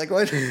commercials? Like,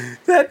 what?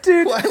 That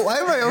dude. Why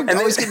am I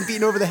always getting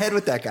beaten over the head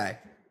with that guy?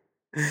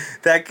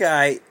 That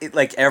guy,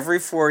 like every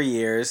 4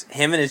 years,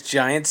 him and his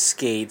giant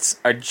skates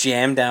are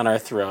jammed down our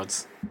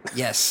throats.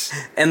 Yes.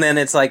 And then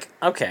it's like,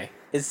 okay,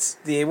 it's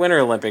the Winter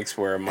Olympics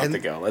were a month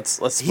ago.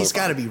 Let's. He's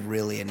got to be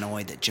really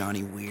annoyed that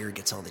Johnny Weir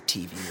gets all the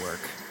TV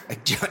work.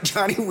 Like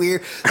Johnny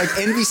Weir, like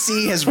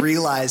NBC has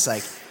realized,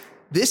 like,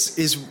 this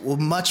is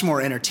much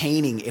more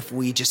entertaining if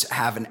we just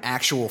have an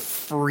actual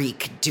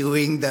freak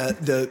doing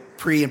the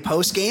pre and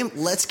post game.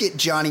 Let's get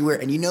Johnny Weir.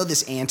 And you know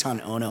this Anton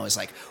Ono is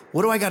like,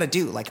 what do I got to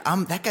do? Like,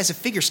 that guy's a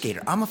figure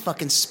skater. I'm a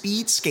fucking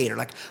speed skater.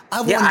 Like,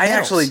 I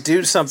actually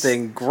do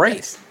something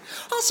great.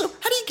 Also,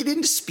 how do you get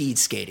into speed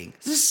skating?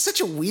 This is such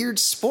a weird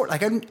sport.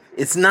 Like,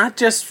 it's not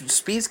just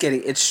speed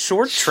skating; it's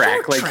short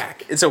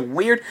track. It's a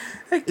weird.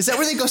 Is that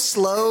where they go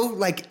slow,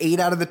 like 8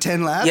 out of the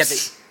 10 laps?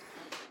 Yeah,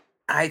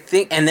 I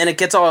think, and then it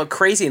gets all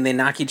crazy, and they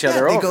knock each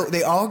other over.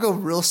 They all go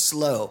real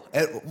slow.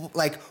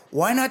 Like,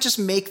 why not just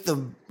make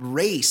the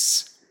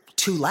race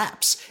 2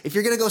 laps? If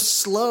you're gonna go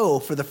slow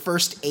for the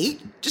first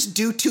 8, just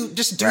do 2.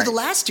 Just do the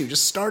last 2.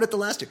 Just start at the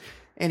last 2.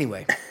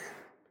 Anyway,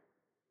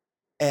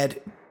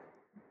 Ed.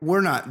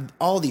 We're not,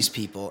 all these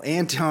people,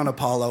 Anton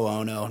Apollo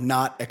Ono,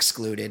 not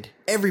excluded.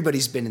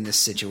 Everybody's been in this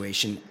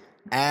situation,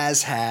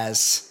 as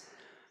has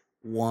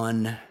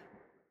one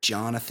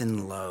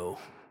Jonathan Lowe,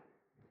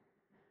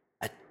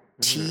 a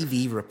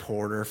TV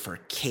reporter for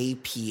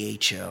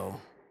KPHO,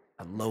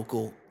 a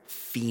local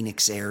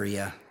Phoenix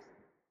area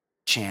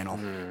channel.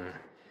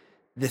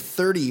 The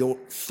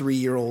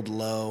 33-year-old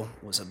Lowe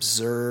was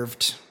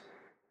observed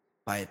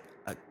by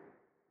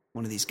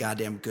one of these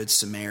goddamn Good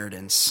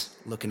Samaritans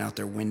looking out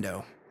their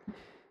window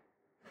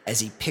as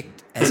he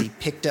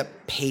picked up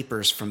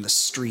papers from the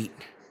street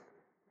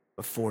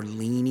before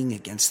leaning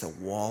against the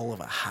wall of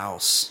a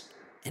house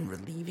and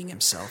relieving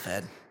himself,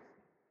 Ed.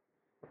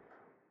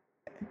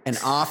 An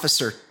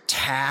officer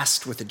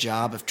tasked with the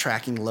job of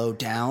tracking Lowe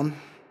down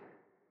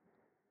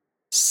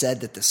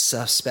said that the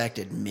suspect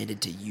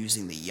admitted to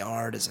using the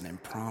yard as an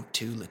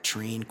impromptu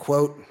latrine.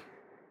 Quote,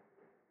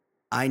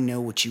 "I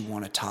know what you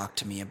want to talk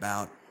to me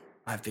about.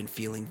 I've been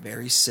feeling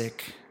very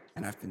sick,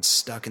 and I've been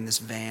stuck in this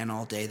van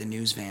all day, the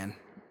news van,"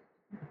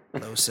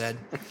 Lowe said.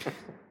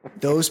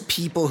 "Those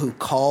people who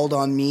called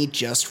on me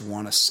just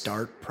want to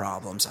start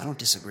problems." I don't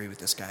disagree with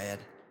this guy, Ed.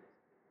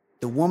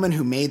 The woman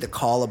who made the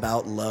call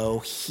about Lowe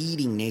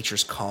heeding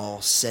nature's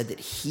call said that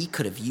he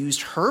could have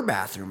used her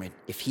bathroom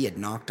if he had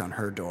knocked on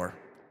her door.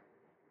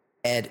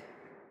 Ed,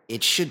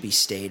 it should be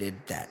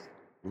stated that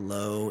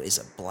Lowe is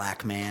a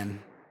black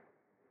man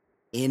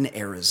in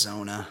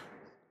Arizona,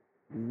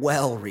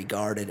 well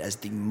regarded as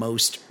the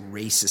most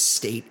racist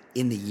state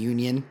in the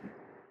union.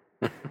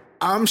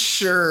 I'm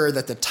sure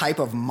that the type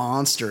of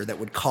monster that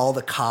would call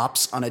the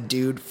cops on a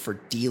dude for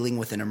dealing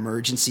with an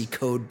emergency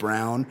code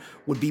brown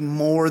would be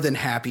more than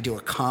happy to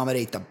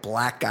accommodate the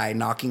black guy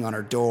knocking on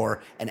her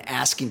door and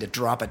asking to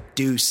drop a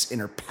deuce in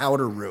her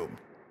powder room.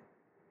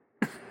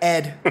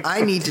 Ed,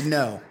 I need to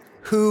know,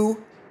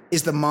 who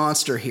is the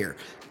monster here?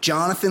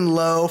 Jonathan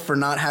Lowe for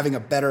not having a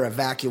better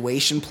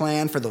evacuation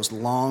plan for those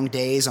long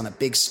days on a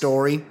big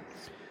story?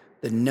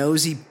 The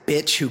nosy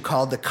bitch who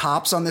called the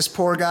cops on this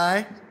poor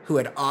guy, who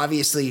had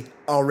obviously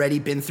already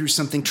been through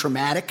something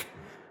traumatic?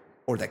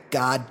 Or the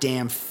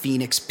goddamn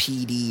Phoenix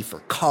PD for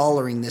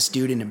collaring this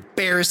dude and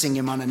embarrassing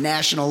him on a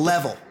national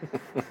level?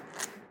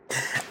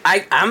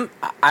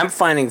 I'm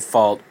finding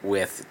fault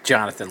with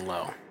Jonathan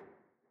Lowe.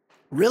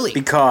 Really?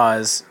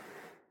 Because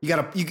you got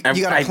a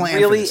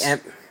plan for this.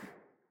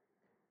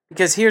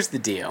 Because here's the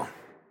deal.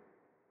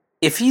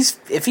 If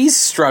he's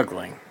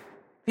struggling,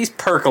 if he's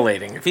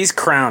percolating, if he's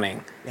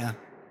crowning, yeah,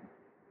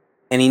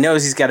 and he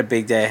knows he's got a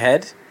big day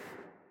ahead,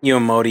 you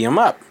emoji him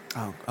up.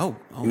 Oh,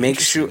 make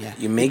sure. Yeah.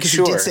 You make because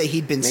sure. He did say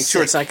he'd been make sick.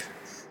 Sure it's like.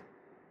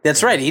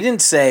 That's right. He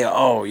didn't say,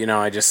 "Oh,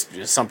 I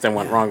just something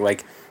went wrong."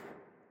 Like,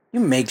 you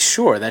make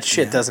sure that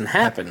shit doesn't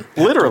happen.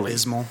 Literally.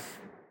 Pepto-Bismol.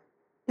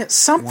 Yeah,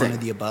 something. One of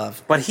the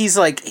above. But he's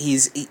like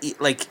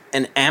like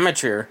an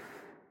amateur.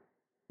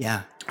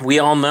 Yeah. We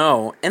all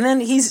know. And then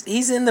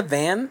he's in the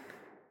van.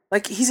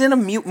 Like, he's in a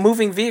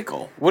moving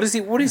vehicle. What is he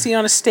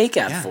on a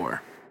stakeout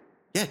for?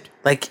 Yeah.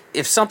 Like,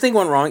 if something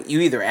went wrong, you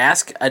either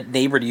ask a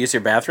neighbor to use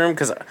your bathroom,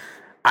 because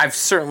I've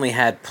certainly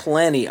had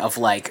plenty of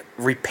like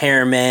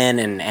repairmen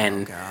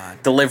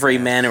and delivery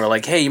men who are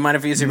like, "Hey, you mind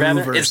if I use your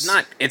bathroom?"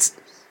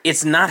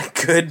 It's not a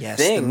good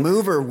thing. The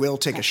mover will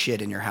take a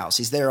shit in your house.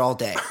 He's there all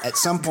day. At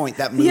some point,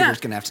 that mover's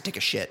going to have to take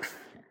a shit.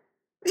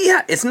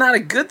 Yeah, it's not a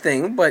good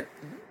thing, but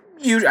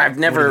I've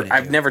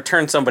never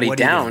turned somebody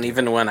down,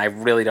 even when I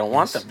really don't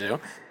want them to.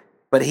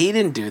 But he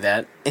didn't do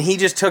that, and he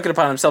just took it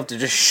upon himself to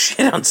just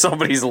shit on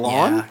somebody's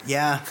lawn.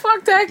 Yeah.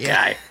 Fuck that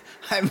guy.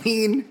 I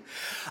mean,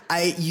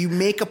 you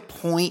make a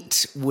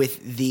point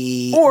with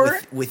the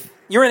with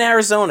you're in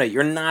Arizona.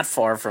 You're not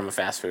far from a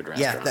fast food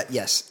restaurant. Yeah,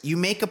 yes. You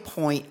make a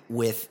point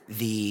with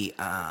he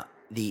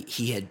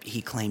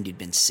claimed he'd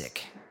been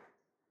sick.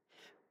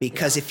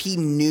 Because if he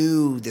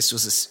knew this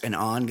was an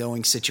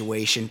ongoing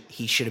situation,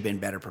 he should have been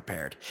better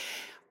prepared.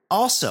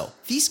 Also,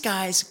 these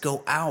guys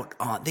go out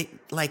on the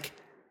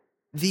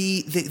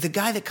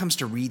guy that comes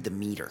to read the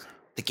meter,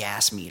 the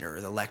gas meter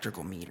or the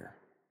electrical meter,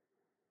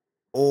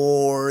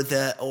 or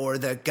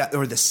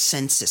the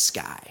census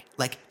guy.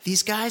 Like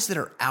these guys that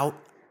are out,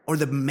 or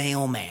the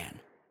mailman.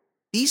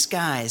 These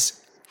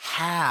guys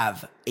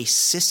have a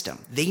system.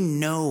 They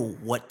know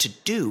what to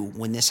do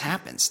when this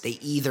happens. They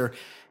either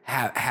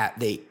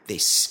they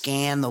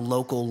scan the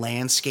local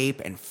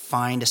landscape and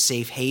find a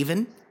safe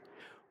haven,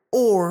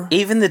 or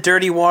even the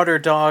dirty water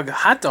dog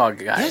hot dog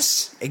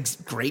guys. Yes,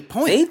 great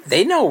point.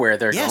 They know where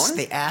they're going. Yes,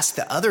 they ask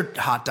the other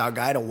hot dog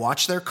guy to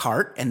watch their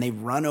cart, and they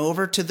run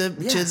over to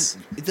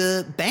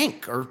the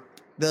bank or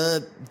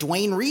the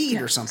Dwayne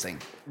Reed or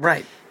something.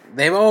 Right.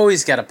 They've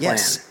always got a plan.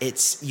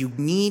 Yes, you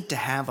need to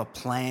have a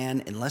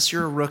plan. Unless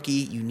you're a rookie,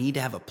 you need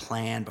to have a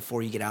plan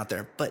before you get out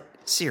there. But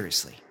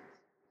seriously,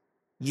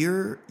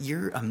 you're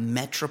a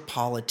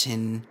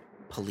metropolitan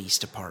police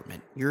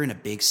department. You're in a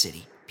big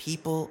city.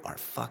 People are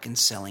fucking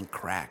selling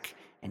crack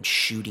and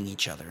shooting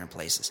each other in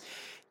places.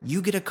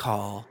 You get a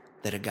call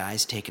that a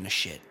guy's taking a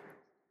shit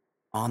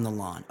on the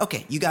lawn.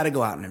 Okay, you got to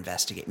go out and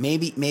investigate.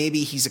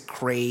 Maybe he's a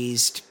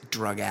crazed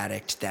drug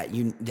addict that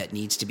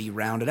needs to be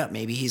rounded up.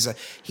 Maybe he's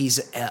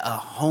a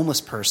homeless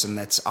person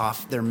that's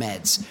off their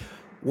meds.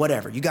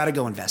 Whatever. You got to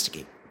go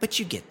investigate. But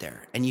you get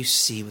there and you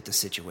see what the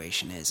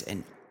situation is.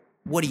 And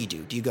what do?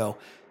 Do you go,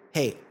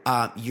 "Hey,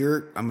 I'm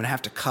going to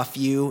have to cuff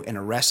you and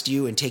arrest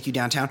you and take you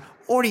downtown"?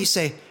 Or do you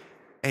say,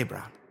 "Hey,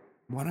 bro,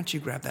 why don't you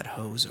grab that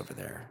hose over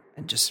there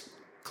and just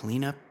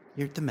clean up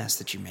the mess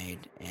that you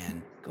made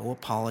and go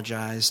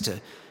apologize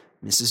to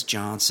Mrs.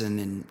 Johnson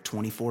and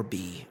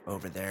 24B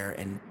over there,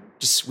 and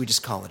we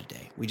just call it a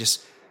day. We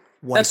just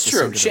wipe That's this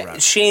true. under the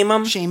rug. Shame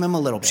him. Shame him a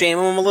little bit. Shame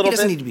him a little bit. He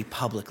doesn't need to be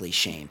publicly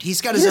shamed.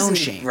 He's got his own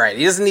shame. Right.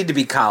 He doesn't need to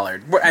be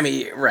collared. I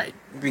mean, right.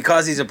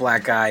 Because he's a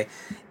black guy,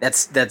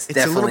 that's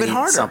definitely a little bit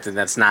harder. Something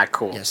that's not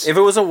cool. Yes. If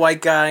it was a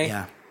white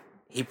guy,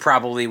 he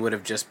probably would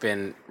have just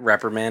been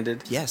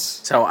reprimanded.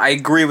 Yes. So I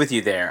agree with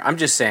you there. I'm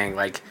just saying,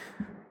 like,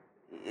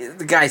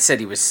 the guy said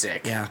he was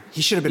sick. Yeah.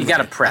 He should have been. You got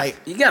to prep.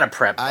 You got to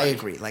prep. I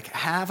agree. Like,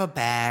 have a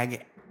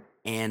bag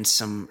and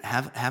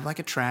have like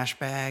a trash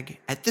bag.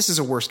 This is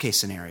a worst case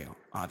scenario,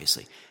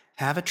 obviously.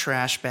 Have a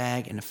trash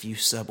bag and a few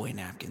Subway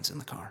napkins in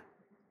the car,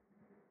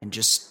 and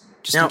just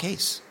in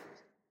case.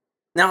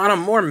 Now, on a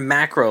more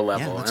macro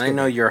level, and I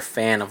know you're a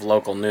fan of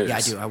local news. Yeah,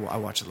 I do. I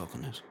watch the local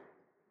news.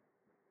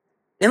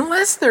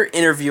 Unless they're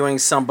interviewing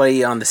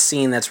somebody on the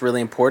scene that's really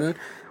important,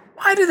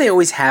 why do they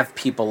always have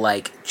people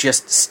like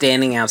just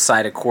standing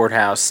outside a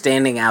courthouse,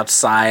 standing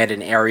outside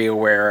an area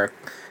where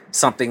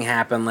something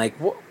happened? Like,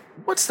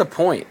 what's the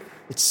point?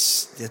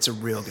 That's a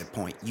real good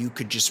point. You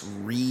could just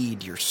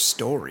read your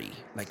story,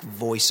 like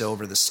voice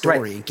over the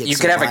story, and get. You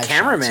could have a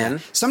cameraman. Yeah.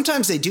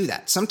 Sometimes they do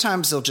that.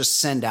 Sometimes they'll just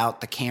send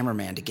out the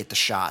cameraman to get the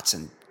shots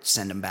and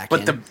send them back.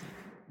 But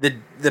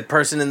the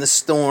person in the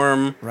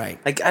storm, right?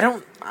 Like I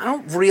don't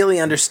really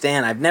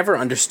understand. I've never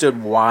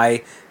understood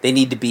why they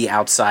need to be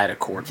outside a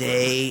court.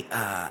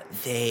 Yeah,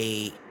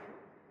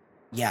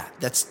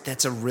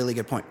 that's a really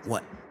good point.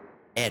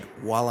 Ed,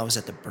 while I was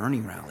at the Bernie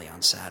rally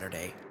on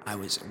Saturday, while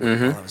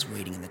I was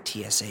waiting in the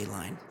TSA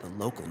line, the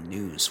local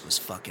news was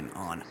fucking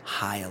on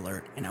high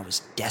alert, and I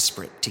was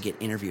desperate to get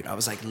interviewed. I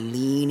was like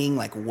leaning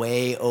like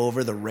way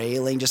over the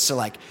railing just to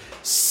like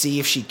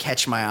see if she'd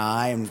catch my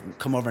eye and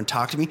come over and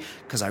talk to me,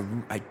 because I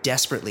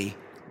desperately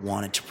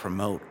wanted to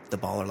promote the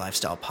Baller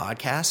Lifestyle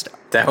podcast.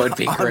 That would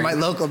be on great. My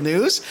local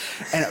news.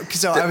 And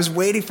so I was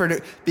waiting for it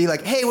to be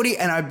like, "Hey, what do you,"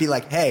 and I'd be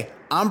like, "Hey,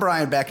 I'm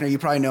Brian Beckner. You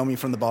probably know me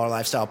from the Baller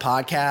Lifestyle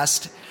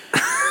podcast."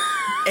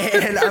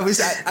 And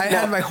I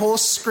had my whole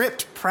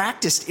script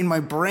practiced in my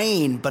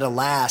brain, but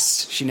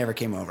alas, she never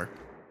came over.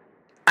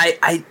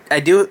 I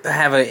do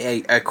have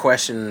a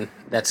question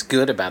that's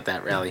good about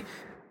that rally.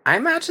 I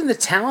imagine the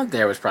talent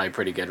there was probably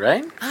pretty good,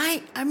 right?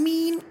 I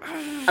mean,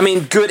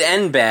 good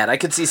and bad. I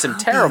could see some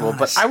terrible,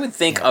 but I would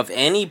think of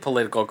any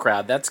political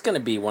crowd, that's going to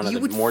be one of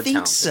the more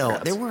talented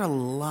crowds. There were a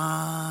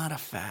lot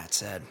of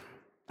fats, Ed.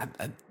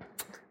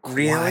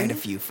 Really? Quite a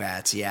few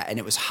fats, yeah. And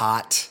it was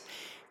hot.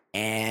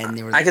 And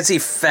there was, I could see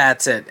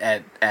fats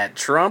at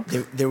Trump.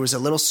 There was a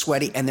little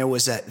sweaty, and there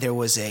was a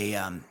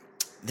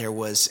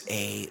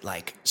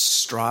like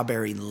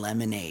strawberry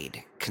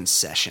lemonade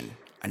concession,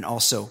 and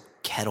also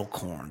kettle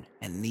corn,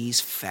 and these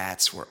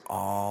fats were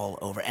all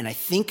over. And I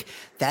think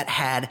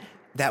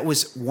that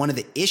was one of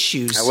the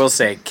issues. I will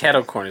say,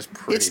 kettle corn is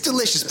pretty It's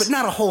delicious, but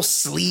not a whole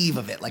sleeve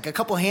of it, like a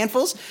couple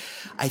handfuls.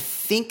 I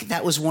think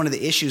that was one of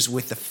the issues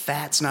with the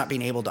fats not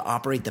being able to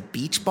operate the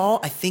beach ball.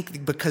 I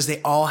think because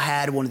they all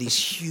had one of these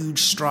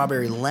huge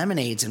strawberry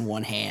lemonades in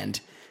one hand,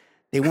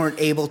 they weren't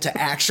able to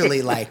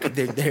actually like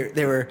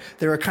they were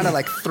kind of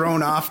like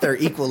thrown off their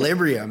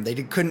equilibrium. They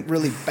couldn't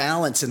really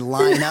balance and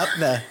line up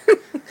the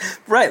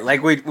right.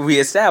 Like we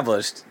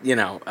established,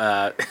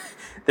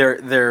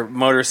 their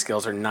motor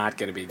skills are not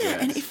going to be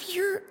good. And if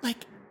you're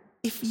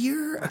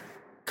a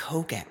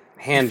coke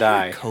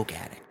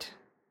addict,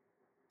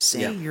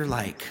 say you're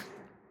like,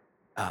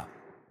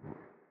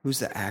 who's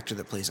the actor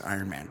that plays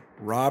Iron Man?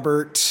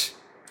 Robert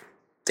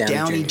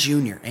Downey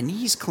Jr. And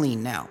he's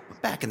clean now.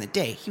 But back in the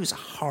day, he was a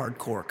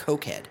hardcore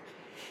cokehead.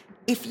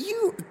 If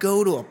you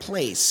go to a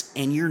place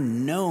and you're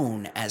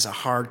known as a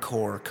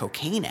hardcore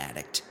cocaine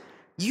addict,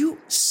 you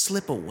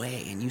slip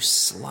away and you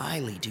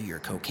slyly do your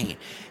cocaine.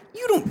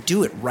 You don't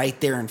do it right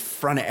there in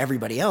front of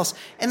everybody else.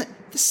 And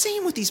the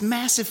same with these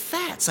massive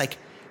fats. Like,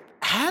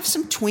 have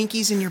some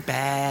Twinkies in your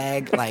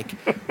bag. Like,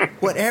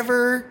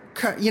 whatever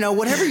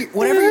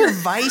your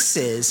vice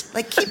is.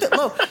 Like, keep it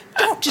low.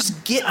 Don't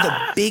just get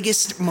the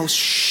biggest, most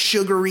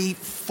sugary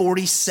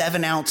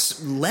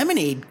 47-ounce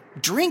lemonade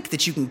drink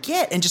that you can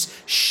get and just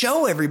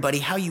show everybody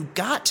how you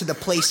got to the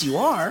place you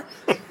are.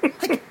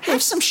 Like,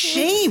 have some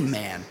shame,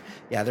 man.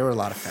 Yeah, there were a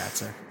lot of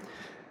fats there.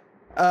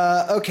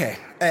 Okay,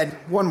 Ed,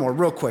 one more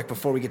real quick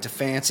before we get to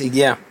fancy.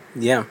 Yeah.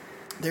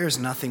 There's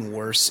nothing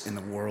worse in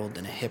the world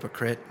than a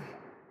hypocrite.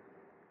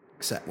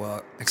 Except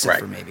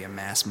for maybe a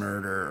mass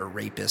murderer or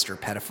rapist or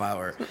pedophile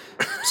or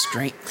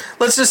strange.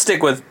 Let's just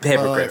stick with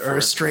hypocrite. Or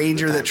a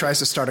stranger that tries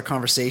to start a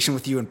conversation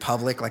with you in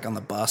public, like on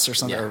the bus or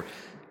something. Yeah.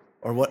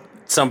 Or what?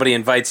 Somebody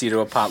invites you to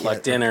a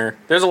potluck dinner.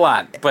 There's a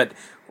lot, but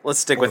let's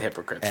stick with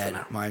hypocrites for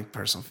now. My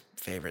personal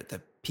favorite,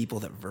 the people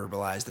that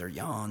verbalize their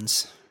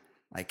yawns.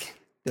 Like,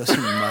 those are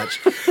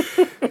much.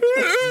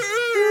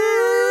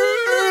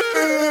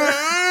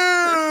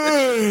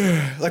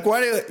 Like,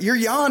 your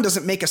yawn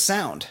doesn't make a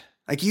sound.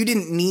 Like, you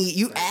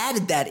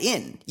added that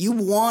in. You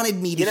wanted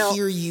me to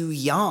hear you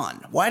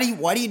yawn. Why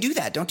do you do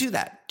that? Don't do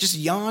that. Just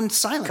yawn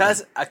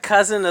silently. A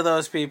cousin of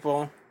those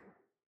people,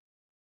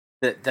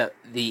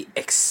 the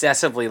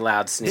excessively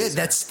loud sneeze.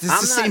 That's the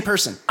same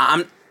person.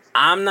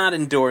 I'm not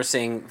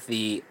endorsing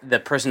the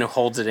person who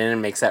holds it in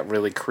and makes that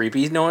really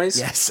creepy noise.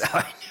 Yes.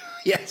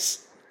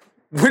 Yes.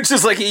 Which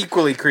is like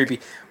equally creepy.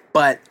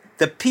 But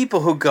the people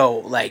who go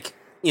like,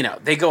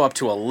 they go up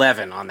to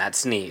 11 on that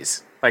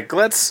sneeze. Like,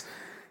 let's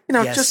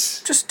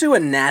just do a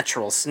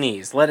natural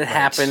sneeze. Let it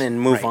happen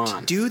and move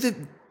on.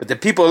 But the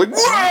people are like,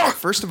 whoa!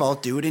 First of all,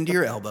 do it into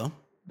your elbow.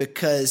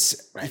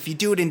 Because if you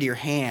do it into your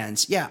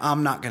hands,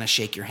 I'm not going to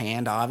shake your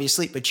hand,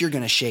 obviously, but you're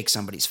going to shake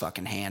somebody's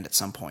fucking hand at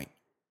some point.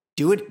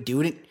 Do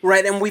it.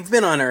 Right, and we've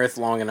been on Earth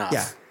long enough.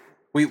 Yeah.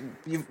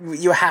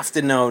 You have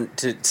to know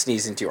to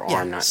sneeze into your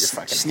arm, not your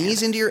fucking hand.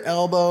 Sneeze into your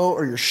elbow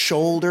or your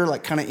shoulder,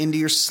 like kind of into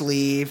your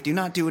sleeve. Do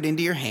not do it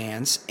into your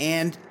hands.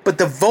 But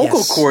the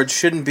vocal cords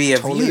shouldn't be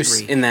of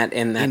use in that.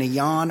 In a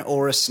yawn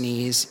or a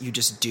sneeze, you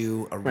just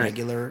do a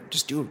regular,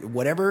 just do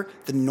whatever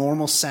the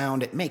normal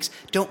sound it makes.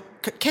 Don't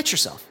catch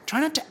yourself. Try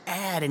not to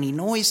add any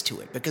noise to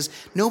it because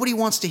nobody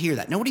wants to hear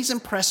that. Nobody's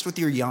impressed with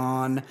your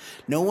yawn.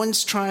 No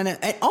one's trying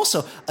to. And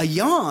also, a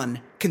yawn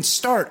can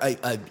start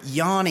a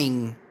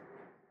yawning.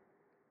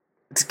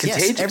 It's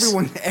contagious. Yes,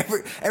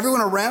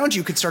 everyone around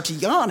you could start to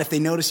yawn if they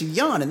notice you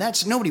yawn,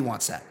 and nobody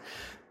wants that.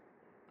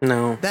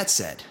 No. That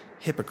said,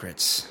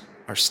 hypocrites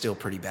are still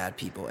pretty bad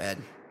people, Ed.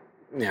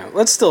 Yeah,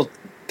 let's still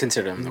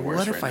consider them the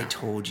worst. What if I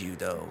told you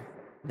though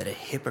that a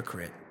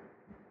hypocrite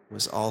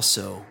was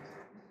also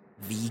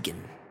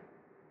vegan?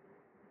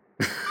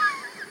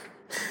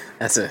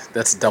 That's a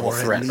double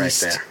threat right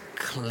there.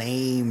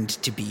 Claimed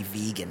to be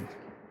vegan.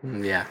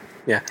 Yeah.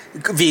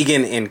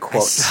 Vegan in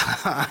quotes.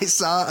 I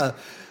saw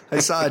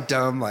a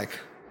dumb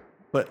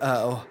what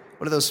are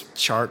those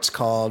charts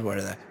called?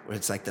 Where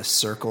it's like the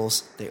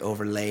circles they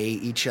overlay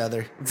each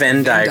other.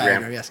 Venn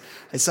diagram. Yes,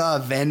 I saw a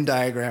Venn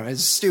diagram.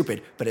 It's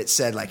stupid, but it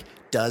said like,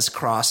 does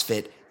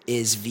CrossFit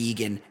is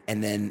vegan,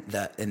 and then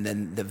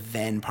the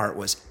Venn part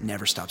was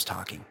never stops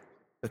talking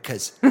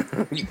because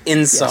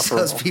insufferable.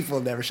 Those people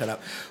never shut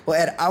up.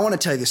 Well, Ed, I want to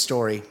tell you the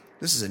story.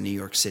 This is a New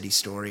York City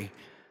story.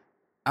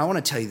 I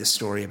want to tell you the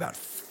story about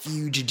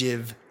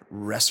fugitive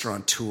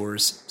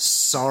restaurateurs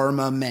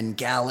Sarma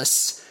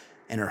Mengalis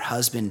and her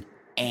husband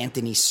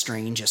Anthony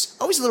Stranges.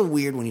 Always a little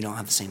weird when you don't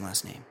have the same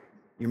last name.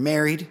 You're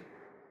married,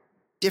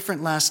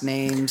 different last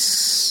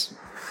names.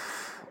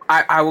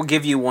 I will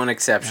give you one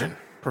exception. Yeah.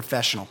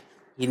 Professional.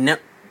 You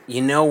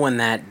know when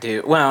that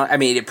dude. Well, I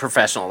mean,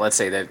 professional. Let's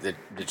say that the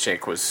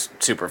chick was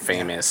super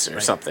famous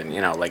or something.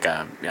 Like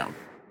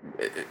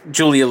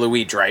Julia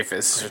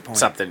Louis-Dreyfus or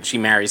something. She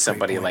marries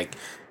somebody like.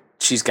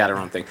 She's got her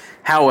own thing.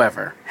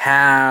 However,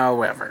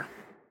 how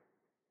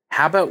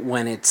about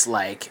when it's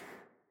like,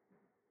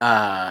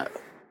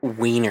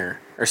 Wiener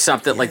or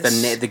something, like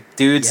Yes. the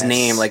dude's Yes.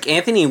 name, like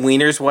Anthony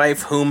Weiner's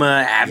wife,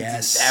 Huma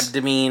Yes.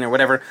 Abdamine or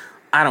whatever.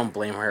 I don't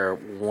blame her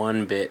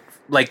one bit.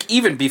 Like,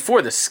 even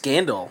before the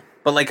scandal.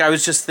 But, like, I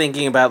was just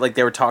thinking about, like,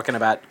 they were talking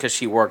about, because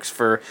she works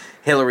for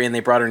Hillary and they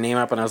brought her name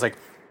up, and I was like,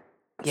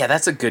 yeah,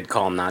 that's a good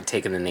call, not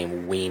taking the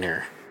name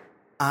Wiener.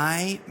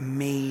 I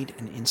made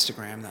an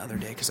Instagram the other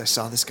day because I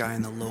saw this guy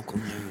in the local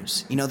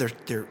news. You know,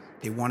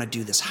 they want to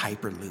do this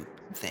Hyperloop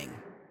thing,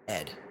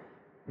 Ed.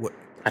 What,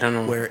 I don't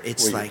know. Where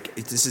it's like,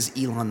 this is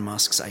Elon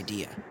Musk's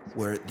idea,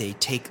 where they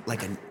take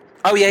like a...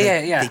 Oh,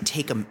 yeah. They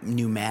take a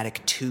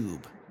pneumatic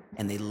tube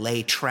and they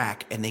lay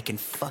track and they can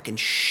fucking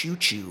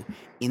shoot you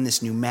in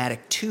this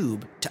pneumatic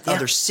tube to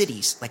other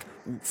cities. Like,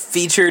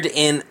 featured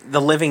in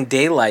The Living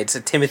Daylights,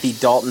 a Timothy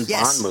Dalton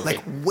Bond movie.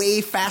 Like way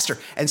faster.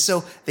 And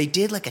so they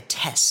did like a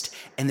test,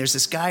 and there's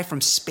this guy from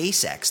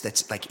SpaceX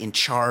that's like in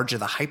charge of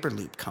the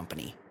Hyperloop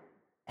company.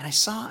 And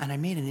I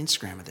made an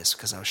Instagram of this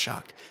because I was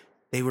shocked.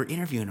 They were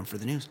interviewing him for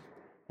the news,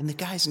 and the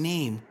guy's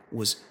name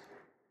was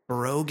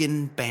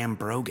Brogan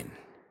Bambrogan.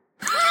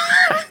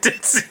 I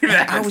did see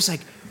that. And I was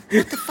like,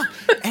 what the fuck?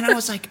 And I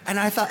was like, and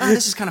I thought, oh,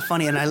 this is kind of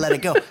funny, and I let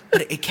it go.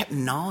 But it kept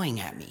gnawing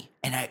at me.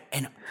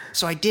 And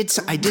so I did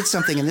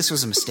something, and this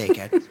was a mistake,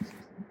 Ed.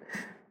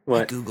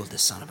 What? I Googled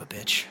this son of a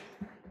bitch.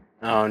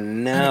 Oh,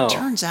 no. And it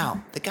turns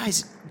out the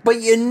guy's...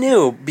 But you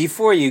knew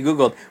before you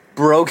Googled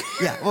Brogan.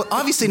 Yeah, well,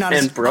 obviously not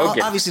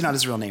Brogan.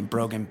 his real name,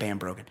 Brogan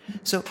Bambrogan.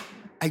 So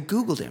I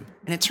Googled him,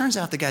 and it turns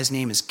out the guy's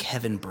name is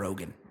Kevin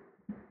Brogan.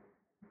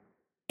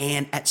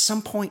 And at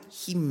some point,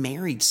 he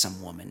married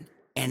some woman,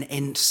 and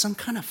in some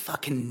kind of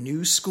fucking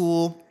new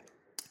school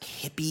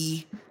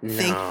hippie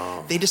thing,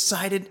 they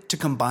decided to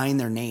combine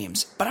their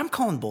names. But I'm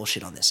calling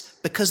bullshit on this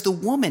because the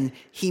woman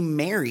he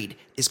married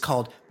is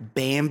called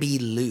Bambi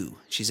Lou.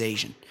 She's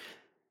Asian.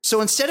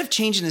 So instead of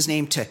changing his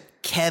name to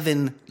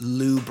Kevin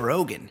Lou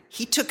Brogan,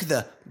 he took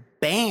the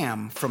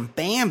Bam from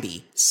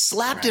Bambi,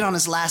 slapped it on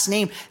his last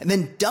name, and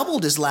then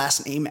doubled his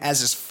last name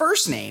as his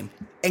first name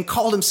and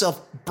called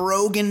himself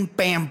Brogan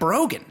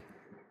Bambrogan.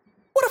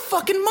 What a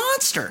fucking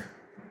monster.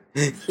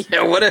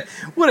 Yeah, what a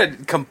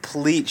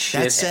complete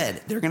shit. That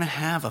said, they're going to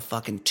have a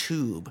fucking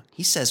tube.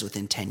 He says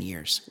within 10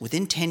 years.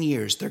 Within 10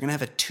 years, they're going to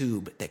have a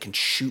tube that can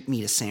shoot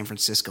me to San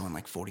Francisco in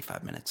like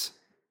 45 minutes.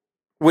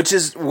 Which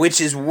is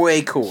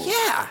way cool.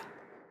 Yeah.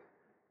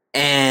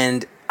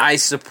 And I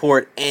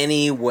support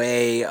any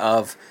way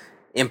of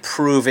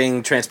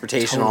improving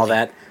transportation, all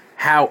that.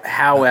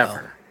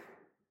 However.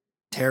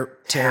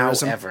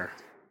 Terrorism? However.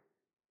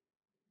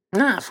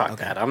 Nah, fuck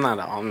that. I'm not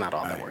all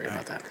that worried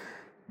about that.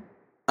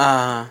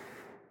 I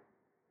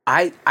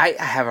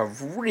have a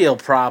real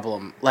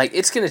problem. Like,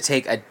 it's going to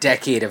take a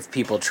decade of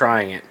people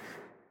trying it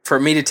for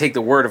me to take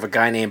the word of a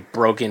guy named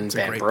Brogan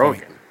Van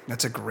Brogan.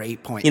 That's a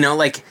great point. You know,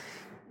 like,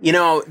 you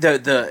know,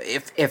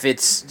 if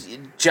it's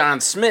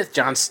John Smith,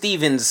 John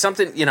Stevens,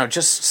 something, you know,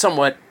 just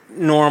somewhat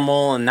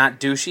normal and not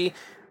douchey,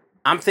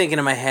 I'm thinking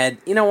in my head,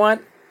 you know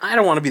what? I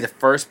don't want to be the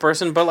first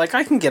person, but, like,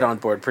 I can get on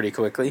board pretty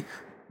quickly.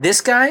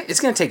 This guy,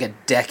 it's going to take a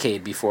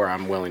decade before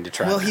I'm willing to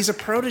try. Well, that. he's a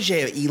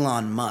protege of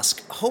Elon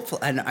Musk.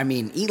 Hopefully, and I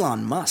mean,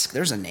 Elon Musk,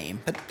 there's a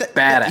name. But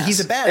badass. He's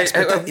a badass,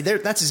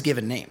 but that's his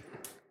given name.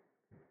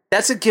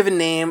 That's a given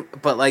name,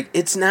 but, like,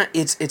 it's not,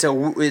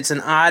 it's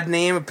an odd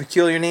name, a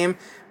peculiar name,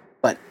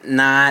 but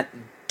not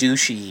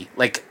douchey.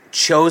 Like,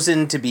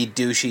 chosen to be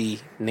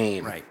douchey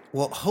name. Right.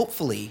 Well,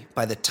 hopefully,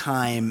 by the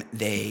time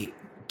they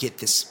get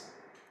this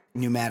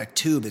pneumatic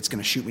tube that's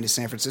going to shoot me to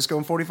San Francisco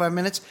in 45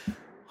 minutes,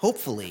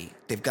 hopefully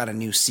they've got a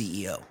new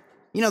CEO.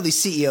 You know, these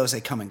CEOs,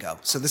 they come and go.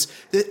 So this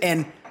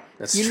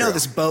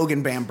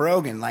Bogan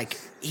Bambrogan, like,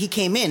 he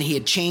came in, he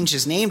had changed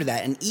his name to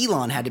that, and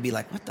Elon had to be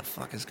like, what the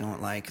fuck is going,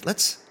 like,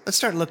 let's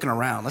start looking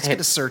around. Let's get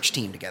a search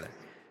team together.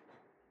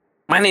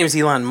 My name is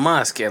Elon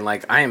Musk, and,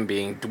 like, I am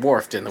being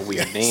dwarfed in the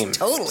weird name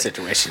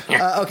situation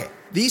here. Okay,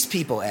 these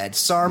people, Ed,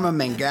 Sarma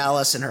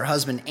Mangalis and her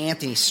husband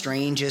Anthony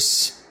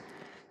Strangis,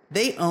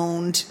 they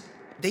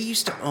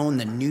used to own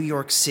the New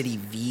York City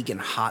vegan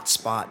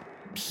hotspot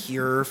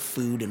Pure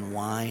Food and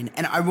Wine.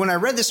 And when I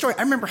read this story,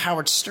 I remember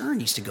Howard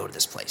Stern used to go to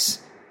this place.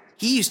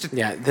 He used to...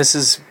 Yeah, this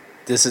was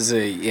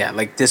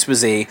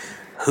a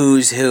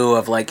who's who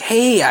of, like,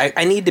 hey,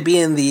 I need to be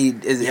in the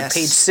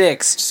page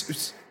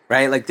 6,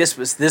 right? Like, this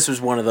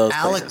was one of those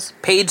places.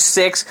 Page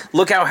 6,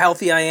 look how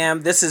healthy I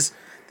am. This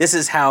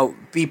is how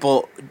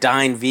people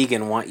dine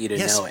vegan want you to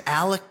know it.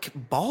 Alec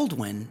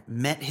Baldwin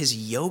met his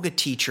yoga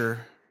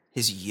teacher,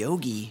 his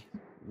yogi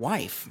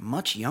wife,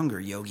 much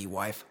younger yogi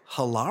wife,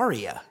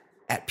 Hilaria,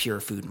 at Pure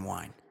Food and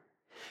Wine.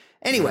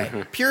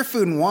 Anyway, Pure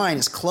Food and Wine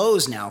is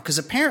closed now because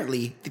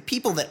apparently the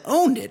people that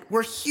owned it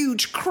were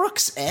huge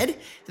crooks, Ed.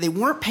 They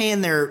weren't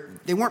paying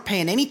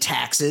any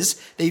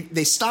taxes.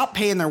 They stopped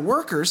paying their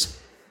workers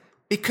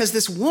because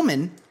this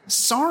woman,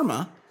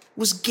 Sarma,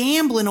 was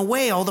gambling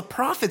away all the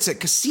profits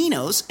at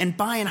casinos and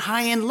buying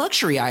high-end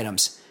luxury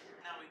items.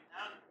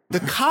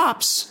 The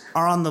cops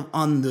are on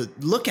the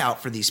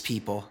lookout for these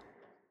people,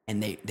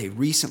 and they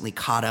recently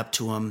caught up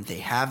to them. They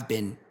have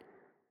been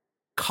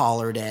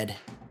collared, Ed,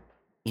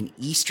 in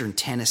eastern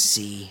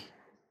Tennessee.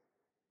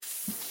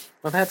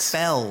 Well, that's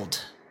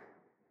felled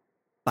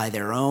by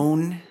their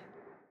own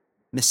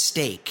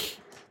mistake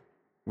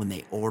when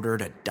they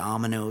ordered a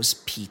Domino's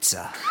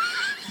pizza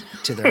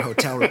to their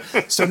hotel room.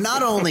 So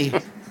not only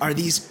are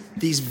these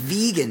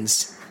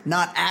vegans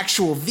not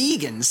actual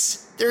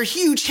vegans, they're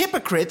huge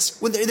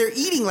hypocrites when they're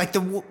eating like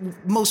the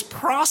most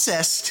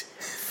processed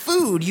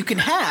food you can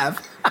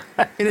have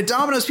in a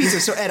Domino's pizza.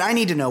 So Ed, I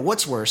need to know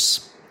what's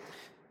worse,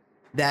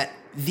 that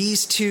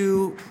these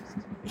two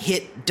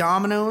hit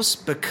Domino's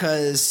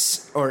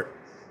because, or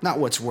not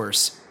what's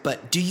worse,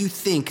 but do you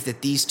think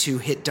that these two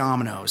hit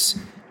Domino's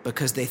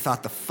because they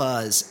thought the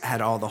fuzz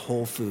had all the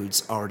Whole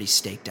Foods already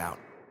staked out?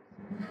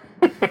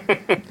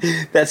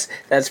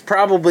 That's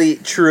probably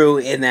true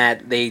in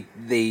that they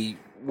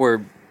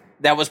were,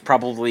 that was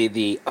probably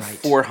the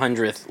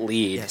 400th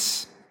lead.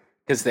 Yes.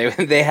 Because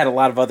they had a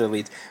lot of other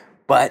leads.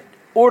 But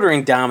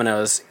ordering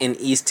Domino's in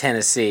East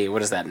Tennessee,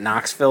 what is that,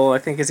 Knoxville, I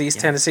think is East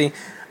Tennessee.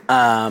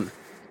 I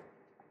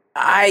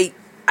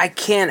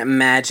can't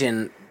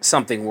imagine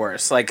something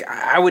worse. Like,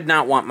 I would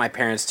not want my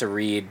parents to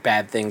read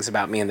bad things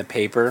about me in the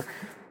paper.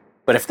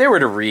 But if they were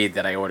to read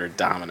that I ordered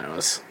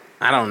Domino's,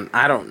 I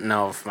don't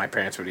know if my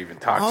parents would even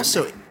talk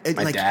to me.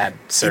 My dad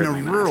certainly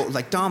in a rural,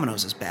 like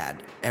Domino's is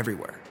bad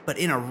everywhere, but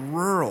in a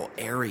rural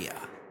area,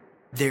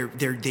 they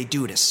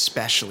do it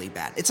especially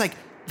bad. It's like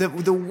the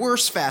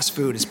worst fast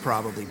food is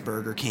probably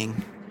Burger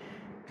King,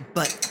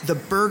 but the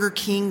Burger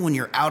King when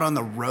you're out on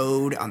the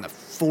road on the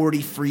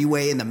 40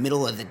 freeway in the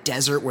middle of the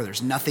desert where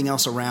there's nothing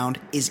else around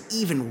is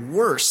even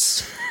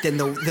worse than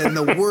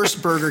the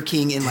worst Burger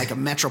King in like a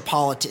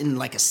metropolitan,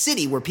 like a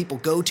city where people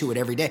go to it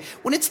every day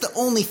when it's the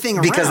only thing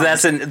around. Because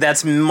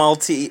that's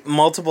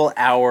multiple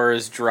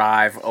hours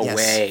drive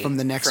away from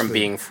the next from food.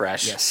 Being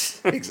fresh. Yes,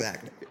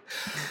 exactly.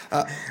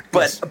 I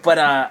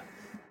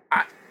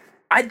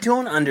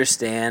don't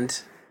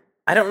understand.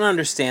 I don't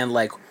understand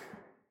like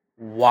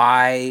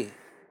why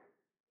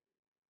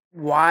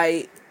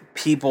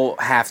people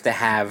have to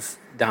have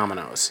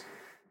Domino's.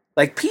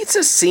 Like,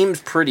 pizza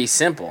seems pretty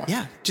simple.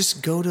 Yeah,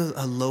 just go to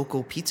a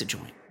local pizza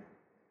joint.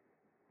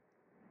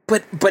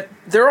 But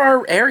there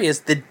are areas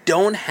that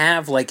don't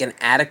have like an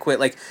adequate,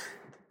 like,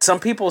 some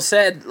people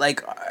said,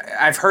 like,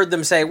 I've heard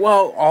them say,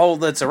 well, all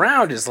that's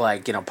around is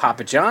like, you know,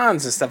 Papa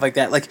John's and stuff like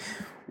that. Like,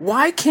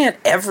 why can't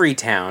every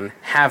town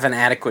have an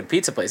adequate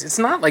pizza place? It's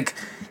not like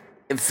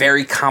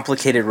very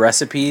complicated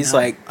recipes. No,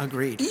 like,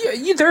 agreed.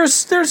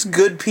 There's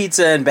good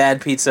pizza and bad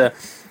pizza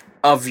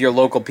of your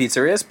local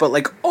pizzerias, but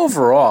like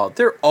overall,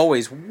 they're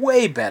always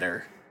way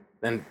better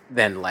than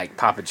like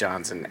Papa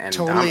John's and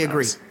Totally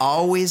Domino's. agree.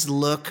 Always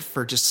look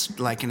for just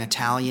like an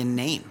Italian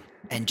name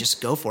and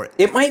just go for it.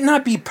 It might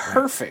not be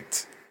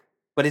perfect,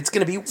 but it's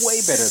going to be way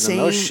better than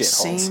those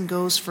shitholes. Same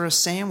goes for a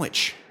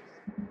sandwich.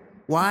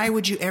 Why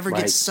would you ever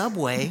get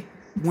Subway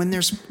when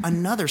there's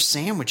another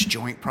sandwich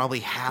joint probably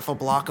half a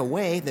block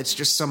away that's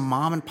just some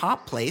mom and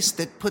pop place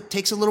that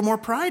takes a little more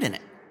pride in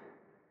it?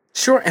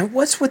 Sure, and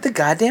what's with the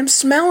goddamn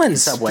smell in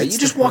Subway? You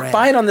just walk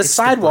by it on the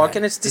sidewalk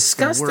and it's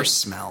disgusting. It's the worst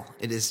smell.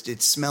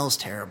 It smells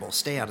terrible.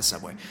 Stay out of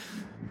Subway.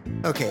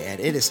 Okay,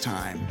 Ed, it is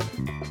time.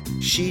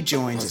 She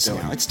joins us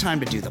now. It's time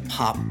to do the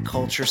pop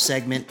culture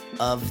segment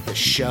of the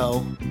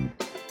show.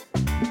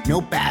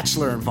 No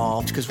Bachelor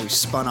involved because we've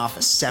spun off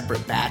a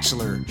separate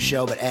Bachelor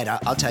show. But Ed,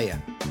 I'll tell you,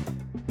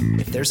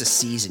 if there's a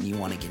season you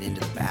want to get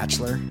into The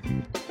Bachelor,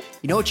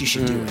 you know what you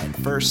should do, Ed?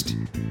 First,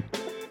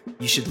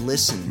 you should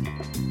listen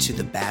to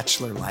The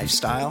Bachelor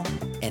Lifestyle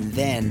and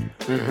then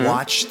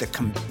watch the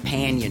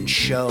companion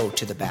show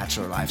to The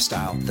Bachelor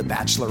Lifestyle, The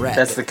Bachelorette.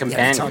 That's the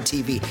companion. Yeah, it's on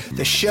TV.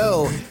 The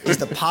show is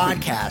the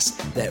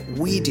podcast that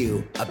we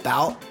do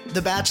about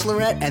The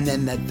Bachelorette, and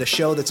then the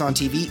show that's on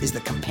TV is the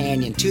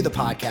companion to the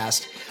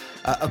podcast.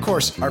 Of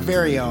course, our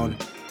very own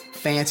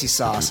Fancy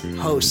Sauce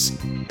hosts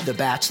The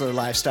Bachelor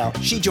Lifestyle.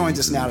 She joins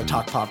us now to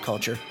talk pop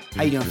culture.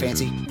 How you doing,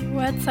 Fancy?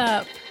 What's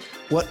up?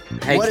 What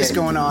Hey, is Kate.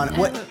 going on? I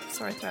What have a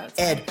sore throat.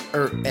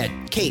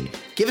 Kate,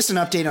 give us an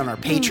update on our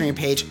Patreon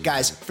page.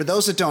 Guys, for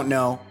those that don't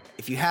know,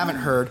 if you haven't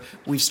heard,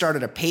 we've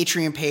started a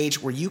Patreon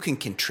page where you can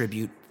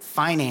contribute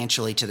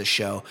financially to the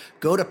show.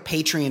 Go to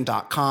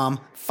patreon.com,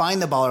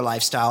 find The Baller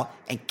Lifestyle,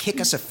 and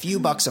kick us a few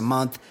bucks a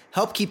month.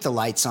 Help keep the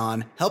lights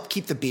on, help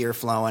keep the beer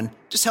flowing.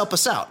 Just help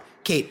us out.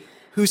 Kate,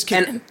 who's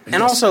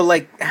And also,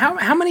 like,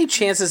 how many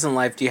chances in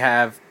life do you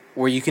have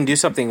where you can do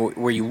something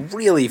where you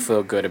really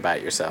feel good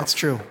about yourself? That's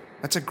true.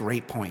 That's a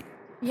great point.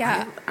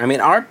 Yeah. I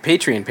mean, our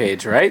Patreon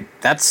page, right?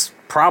 That's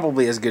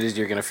probably as good as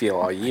you're going to feel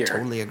all year.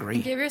 Totally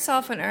agree. Give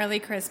yourself an early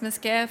Christmas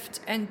gift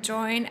and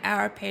join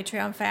our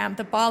Patreon fam,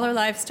 The Baller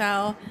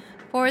Lifestyle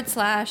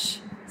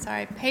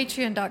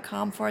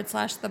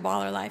patreon.com/The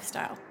Baller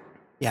Lifestyle.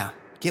 Yeah,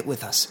 get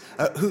with us.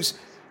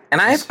 And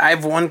I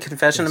have one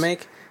confession to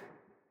make.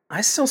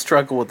 I still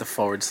struggle with the /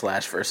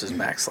 versus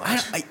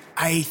backslash.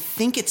 I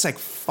think it's like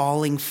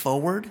falling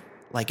forward.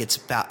 Like it's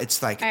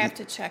like I have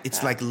to check It's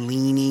that. like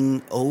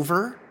leaning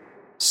over.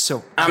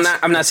 So I'm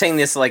not saying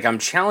this like I'm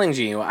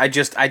challenging you.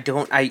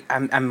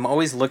 I'm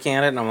always looking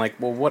at it and I'm like,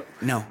 well,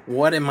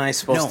 what am I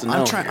supposed to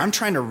know? I'm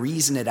trying to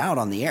reason it out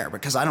on the air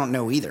because I don't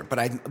know either.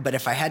 But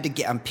if I had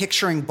to I'm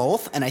picturing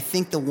both, and I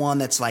think the one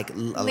that's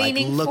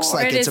looks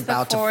like it's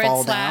about to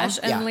fall down,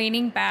 and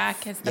leaning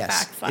back is the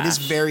backslash. It is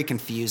very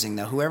confusing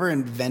though. Whoever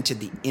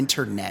invented the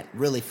internet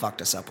really fucked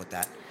us up with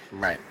that.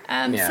 Right.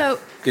 So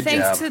Good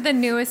thanks job. to the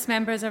newest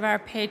members of our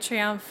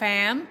Patreon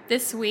fam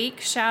this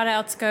week, shout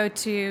outs go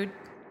to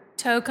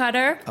Toe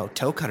Cutter. Oh,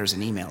 Toe Cutter's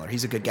an emailer.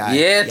 He's a good guy.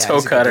 Yeah,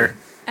 Toe Cutter.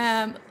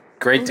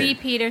 Great Lee dude.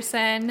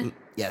 Peterson.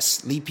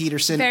 Yes, Lee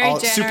Peterson. Very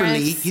generous. Super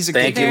Lee. He's a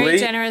Thank good you, guy. Very Lee.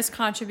 generous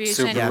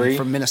contribution. Super Lee.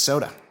 From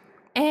Minnesota.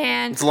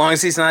 And As long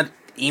as he's not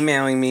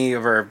emailing me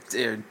or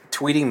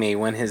tweeting me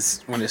when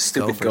his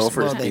stupid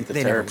Gophers well, beat the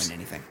they never Terps. win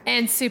anything.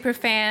 And super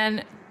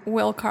fan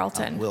Will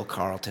Carlton. Will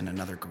Carlton,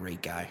 another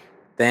great guy.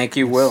 Thank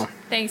you, Will.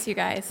 Thanks, you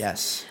guys.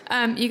 Yes.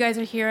 You guys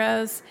are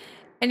heroes.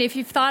 And if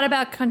you've thought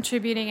about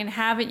contributing and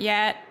haven't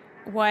yet,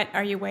 what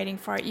are you waiting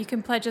for? You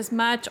can pledge as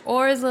much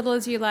or as little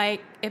as you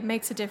like. It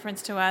makes a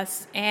difference to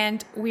us.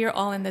 And we are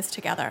all in this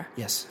together.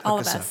 Yes. All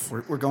of us.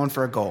 We're going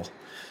for a goal.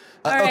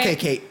 All right. Okay,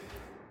 Kate.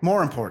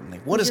 More importantly,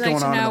 what Would is you like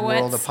going to on in know the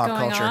world of what's pop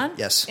going culture? on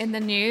Yes. in the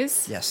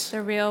news? Yes.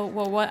 The real,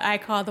 what I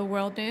call the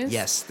world news?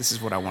 Yes, this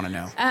is what I want to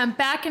know.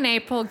 Back in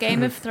April,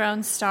 Game of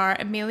Thrones star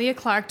Emilia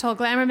Clarke told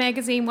Glamour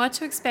magazine what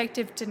to expect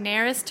if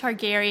Daenerys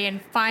Targaryen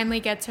finally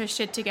gets her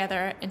shit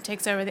together and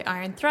takes over the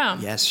Iron Throne.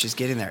 Yes, she's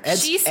getting there.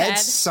 She said-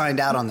 Ed's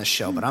signed out on this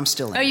show, but I'm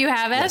still in. Oh, you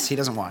have it? Yes, he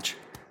doesn't watch.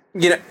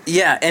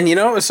 And you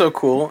know what was so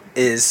cool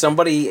is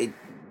somebody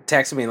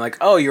texted me like,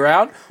 "Oh, you're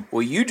out?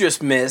 Well, you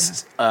just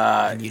missed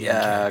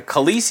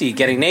Khaleesi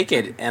getting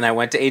naked." And I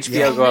went to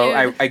HBO Go.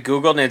 Yeah. I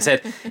googled and it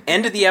said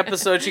end of the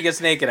episode she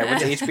gets naked. I went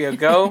to HBO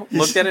Go,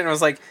 looked at it, and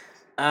was like,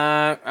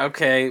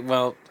 okay,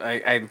 well,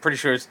 I'm pretty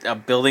sure a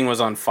building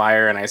was on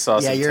fire, and I saw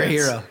some you're a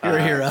tits. hero. You're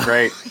a hero.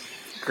 Great.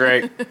 You're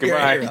a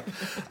Goodbye. hero.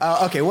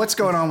 Okay, what's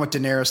going on with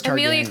Daenerys Targaryen?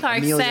 Emilia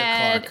Clarke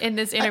said in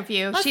this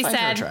interview, I she find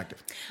her said,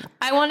 attractive.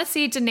 I want to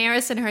see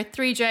Daenerys and her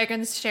 3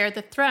 dragons share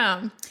the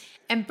throne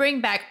and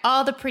bring back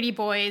all the pretty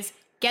boys,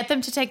 get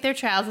them to take their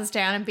trousers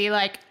down and be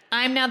like,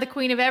 I'm now the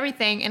queen of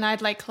everything, and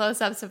I'd like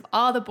close-ups of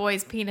all the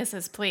boys'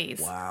 penises,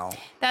 please. Wow.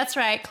 That's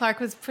right.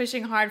 Clarke was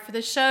pushing hard for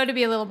the show to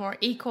be a little more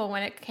equal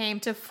when it came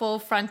to full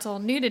frontal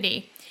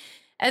nudity,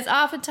 as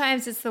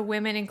oftentimes it's the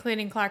women,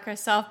 including Clarke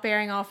herself,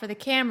 bearing all for the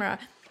camera.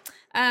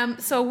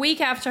 So a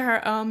week after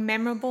her own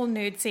memorable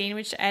nude scene,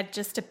 which Ed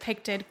just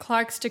depicted,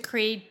 Clarke's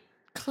decree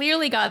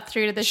clearly got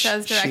through to the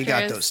show's directors. She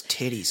got those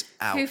titties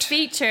out. Who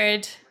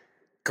featured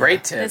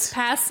Great this tits.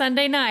 past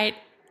Sunday night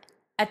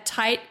a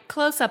tight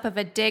close-up of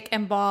a dick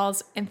and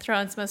balls in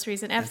Throne's most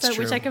recent episode,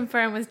 which true. I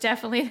confirm was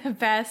definitely the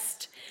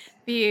best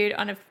viewed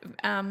on a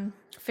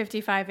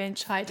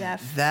 55-inch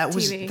high-def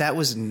TV. That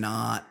was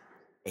not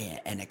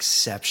an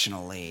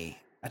exceptionally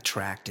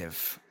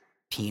attractive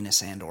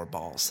penis and or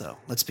balls, though.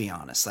 Let's be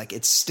honest. Like,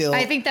 it's still...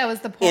 I think that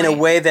was the point. In a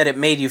way that it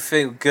made you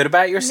feel good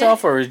about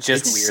yourself, or was it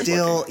just it's weird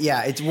still... looking?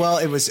 Yeah, it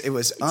was Do you know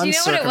what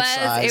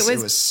uncircumcised.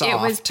 it was? Soft.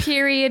 It was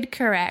period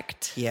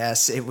correct.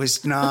 Yes, it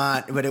was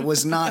not... But it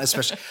was not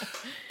especially...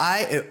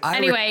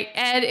 Anyway,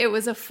 Ed, it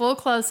was a full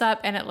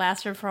close-up, and it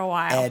lasted for a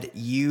while. Ed,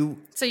 you...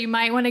 So you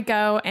might want to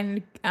go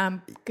and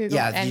Google.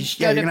 Yeah, and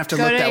you're gonna have to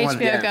look that one.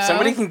 HBO Yeah, Go.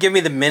 Somebody can give me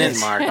the minute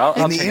mark. I'll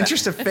In the check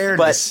interest that. of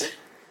fairness...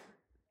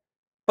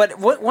 But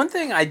one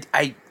thing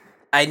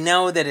I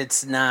know that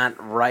it's not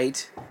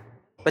right,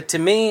 but to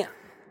me,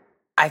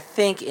 I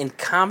think in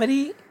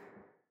comedy,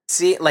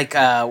 see, like,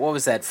 what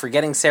was that?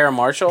 Forgetting Sarah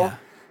Marshall? Yeah.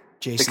 The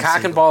Jason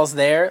cock and Segel. balls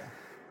there.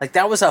 Like,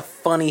 that was a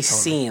funny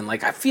scene.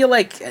 Like, I feel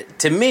like,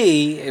 to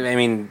me, I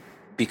mean,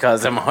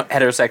 because I'm a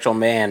heterosexual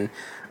man,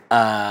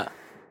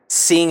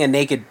 seeing a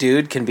naked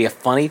dude can be a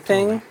funny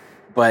thing,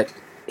 but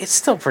it's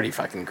still pretty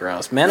fucking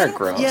gross. Men are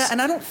gross. Yeah, and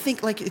I don't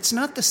think, like, it's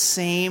not the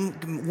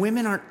same.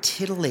 Women aren't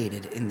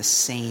titillated in the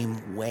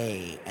same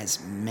way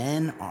as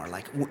men are.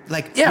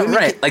 Yeah, women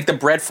right. get- like the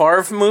Brett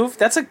Favre move.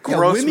 That's a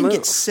gross women move.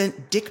 get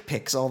sent dick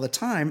pics all the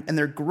time, and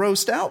they're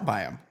grossed out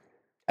by them.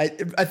 I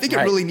think it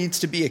Right. really needs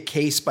to be a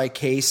case by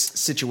case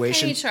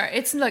situation. I mean, sure.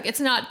 It's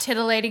not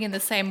titillating in the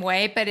same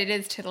way, but it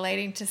is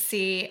titillating to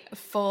see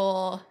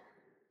full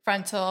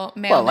frontal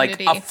male Well, like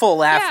nudity. a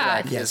full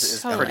Yeah, Affleck Yes,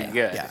 is totally. pretty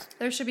good. Yeah.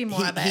 There should be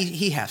more of it.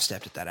 He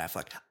half-stepped at that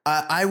Affleck.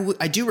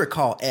 I do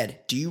recall, Ed,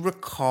 do you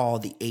recall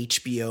the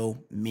HBO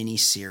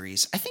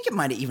miniseries? I think it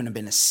might have even have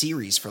been a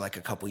series for like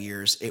a couple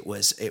years. It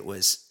was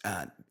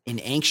in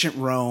ancient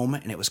Rome,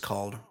 and it was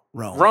called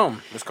Rome.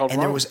 Rome. It was called And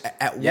Rome. there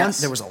was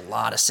there was a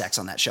lot of sex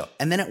on that show.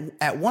 And then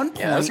at one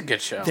point, that was a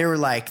good show. They were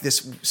like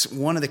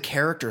one of the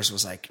characters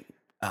was like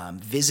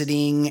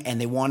visiting,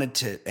 and they wanted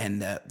to, and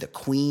the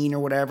queen or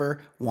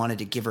whatever wanted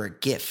to give her a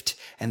gift,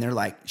 and they're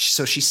like,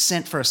 so she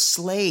sent for a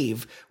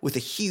slave with a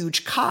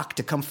huge cock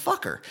to come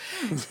fuck her,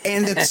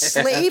 and the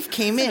slave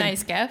came in,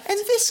 nice gift.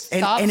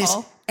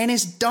 and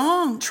his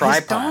dong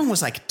Tripod.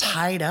 was like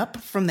tied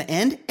up from the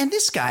end, and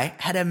this guy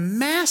had a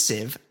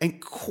massive and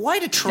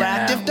quite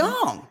attractive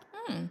dong.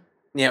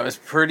 Yeah, it was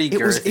pretty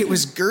girthy. It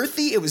was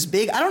girthy. It was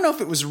big. I don't know if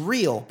it was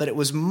real, but it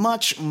was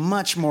much,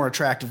 much more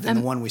attractive than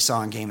the one we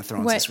saw in Game of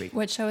Thrones this week.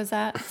 What show is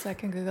that? So I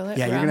can Google it.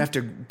 Yeah, you're going to have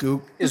to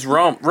Google. Is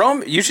Rome.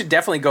 Rome, you should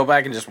definitely go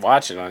back and just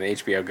watch it on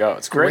HBO Go.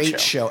 It's a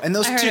great show. And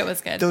I heard it was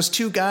good. Those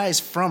two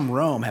guys from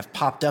Rome have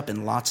popped up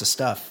in lots of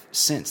stuff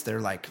since. They're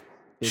like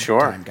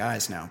big-time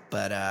guys now.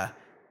 But,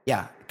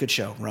 yeah, good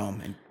show, Rome.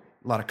 And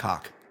a lot of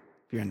cock,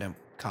 if you're into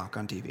cock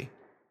on TV.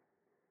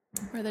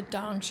 We're the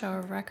dong show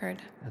of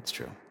record. That's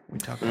true. We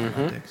talk about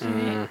dicks.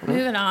 Right.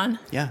 Moving on.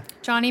 Yeah.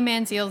 Johnny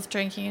Manziel's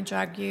drinking and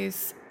drug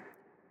use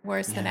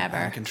worse than ever.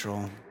 Out of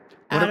control.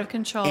 Out of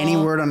control. Any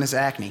word on his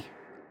acne?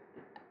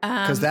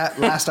 Because that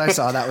last I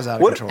saw, that was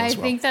out of control as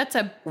well. I think that's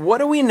a... What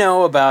do we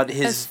know about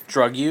his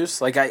drug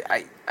use? Like,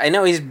 I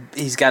know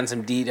he's gotten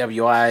some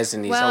DWIs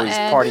and he's always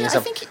partying and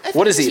stuff.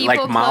 What is he,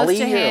 like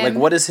Molly? Or like,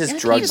 what is his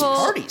drug use?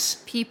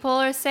 Parties. People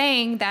are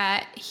saying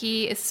that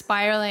he is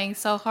spiraling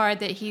so hard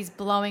that he's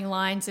blowing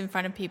lines in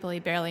front of people he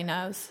barely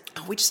knows.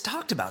 Oh, we just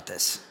talked about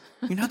this.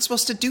 You're not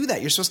supposed to do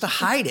that. You're supposed to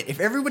hide it. If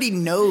everybody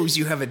knows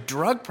you have a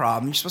drug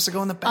problem, you're supposed to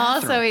go in the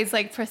bathroom. Also, he's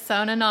like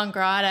persona non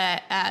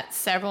grata at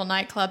several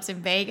nightclubs in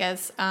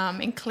Vegas,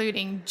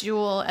 including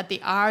Jewel at the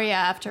Aria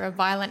after a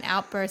violent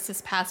outburst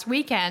this past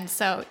weekend.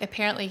 So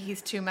apparently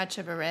he's too much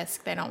of a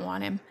risk. They don't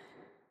want him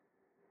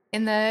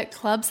in the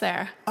clubs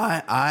there.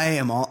 I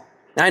am all...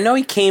 Now, I know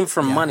he came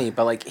from money,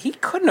 but like he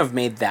couldn't have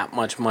made that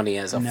much money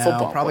as a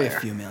football probably player.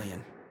 A few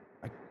million.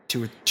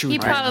 Two he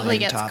probably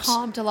gets tops.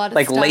 comped a lot of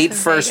like stuff late in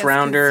first Vegas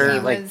rounder. he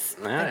Like was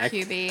I a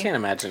QB. can't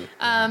imagine.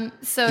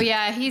 So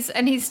yeah,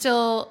 he's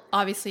still,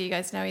 obviously you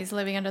guys know he's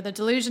living under the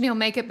delusion he'll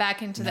make it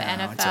back into the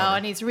NFL,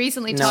 and he's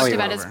recently talked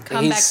about his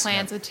comeback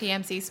plans with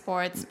TMZ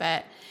Sports,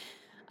 but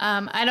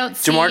I don't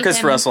see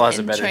Jamarcus him Russell has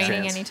a in better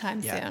training chance.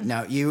 anytime soon.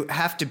 No, you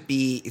have to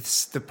be.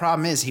 The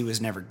problem is he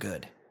was never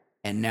good,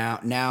 and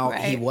now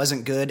he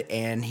wasn't good,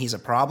 and he's a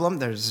problem.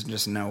 There's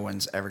just no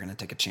one's ever going to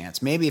take a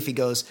chance. Maybe if he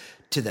goes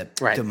to the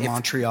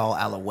Montreal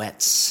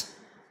Alouettes.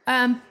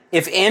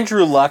 If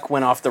Andrew Luck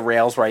went off the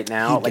rails right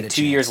now, like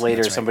 2 years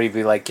later, somebody would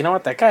be like, you know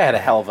what, that guy had a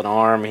hell of an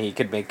arm. He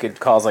could make good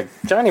calls. Like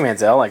Johnny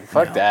Manziel, like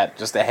fuck that,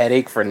 just a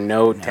headache for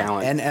no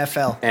talent.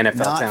 NFL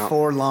not talent.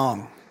 For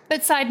long.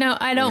 But side note,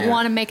 I don't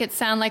want to make it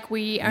sound like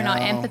we are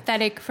not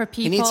empathetic for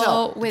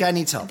people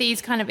with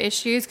these kind of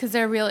issues, because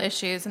they're real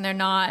issues and they're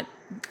not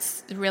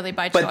really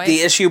by choice. But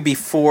the issue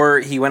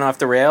before he went off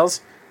the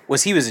rails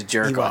was he was a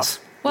jerk off.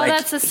 Well, like,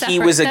 that's a separate. He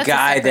was a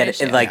guy that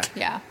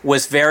issue.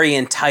 was very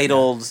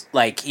entitled.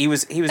 Like he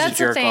was a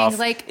jerk off.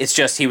 Like, it's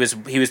just he was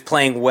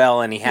playing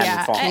well and he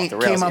hadn't fallen off the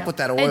rails. Came up with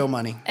that oil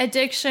money.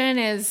 Addiction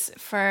is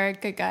for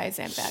good guys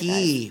and bad guys.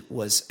 He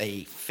was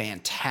a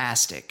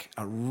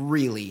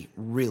really,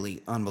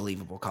 really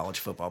unbelievable college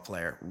football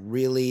player.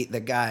 Really, the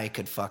guy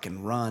could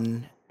fucking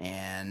run,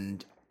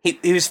 and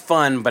he was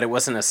fun, but it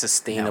wasn't a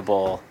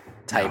sustainable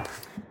type.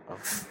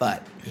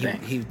 But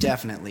he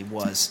definitely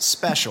was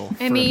special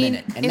for a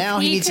minute. And now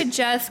he could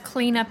just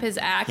clean up his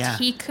act,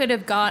 he could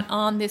have got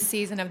on this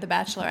season of The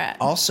Bachelorette.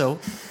 Also,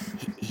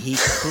 he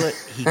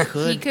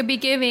could be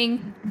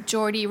giving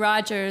Jordy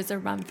Rogers a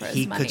run for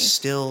his money. He could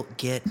still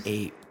get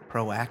a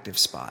proactive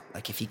spot.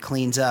 Like if he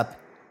cleans up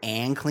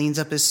and cleans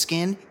up his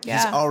skin,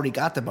 he's already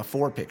got the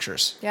before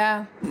pictures.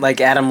 Yeah. Like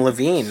Adam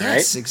Levine, right?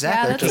 Yes,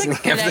 exactly. Yeah, that's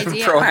a good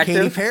idea. Proactive.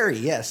 Katy Perry,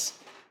 yes.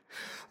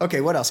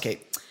 Okay, what else,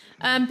 Kate?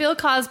 Bill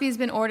Cosby has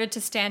been ordered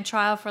to stand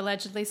trial for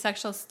allegedly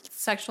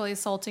sexually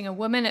assaulting a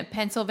woman. A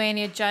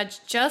Pennsylvania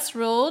judge just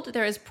ruled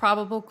there is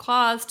probable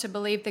cause to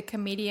believe the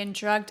comedian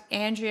drugged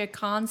Andrea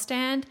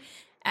Constand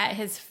at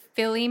his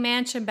Philly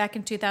mansion back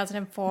in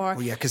 2004. Oh,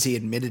 yeah, because he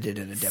admitted it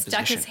in a deposition.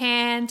 Stuck his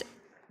hand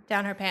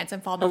down her pants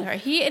and fondled her.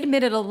 He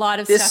admitted a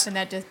lot of stuff in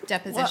that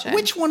deposition.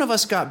 Which one of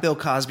us got Bill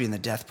Cosby in the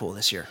death pool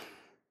this year?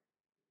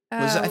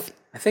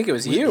 I think it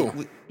was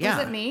you. Was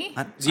it me?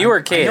 It was you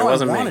or Kate? It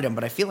wasn't me. I wanted him,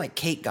 but I feel like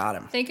Kate got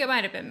him. I think it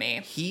might have been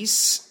me.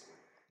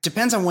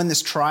 Depends on when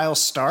this trial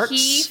starts.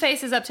 He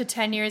faces up to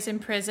 10 years in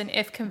prison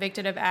if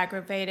convicted of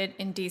aggravated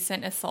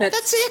indecent assault.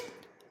 That's it.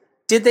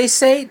 Did they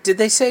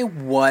say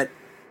what,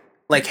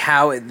 like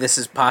how this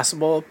is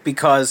possible?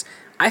 Because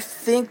I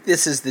think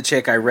this is the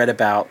chick I read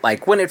about.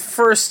 Like when it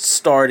first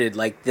started,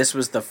 like this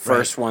was the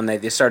first one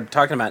that they started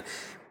talking about.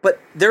 But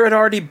there had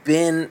already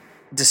been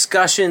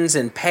discussions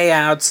and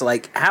payouts.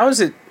 Like how is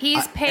it?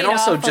 He's paid and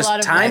also off just a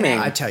lot timing.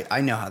 Of I tell you, I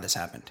know how this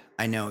happened.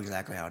 I know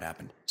exactly how it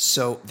happened.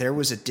 So there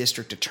was a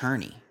district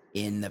attorney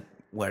in the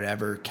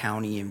whatever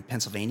county in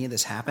Pennsylvania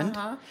this happened,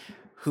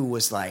 who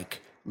was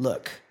like,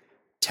 "Look,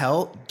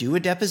 do a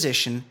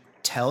deposition,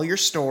 tell your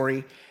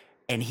story,"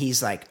 and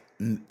he's like,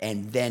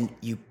 "And then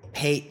you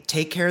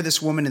take care of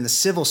this woman in the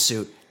civil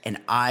suit, and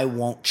I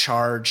won't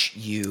charge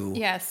you."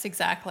 Yes,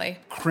 exactly.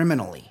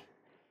 Criminally.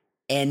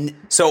 And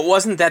so it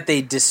wasn't that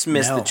they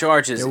dismissed the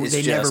charges.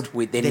 They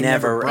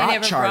never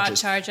brought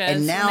charges.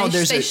 And now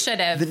they should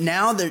have.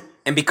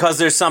 And because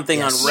there's something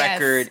Yes. on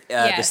record,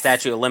 the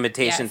statute of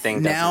limitation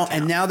thing doesn't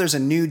count. Now there's a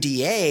new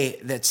DA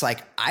that's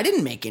like, I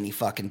didn't make any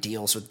fucking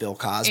deals with Bill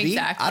Cosby.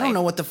 Exactly. I don't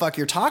know what the fuck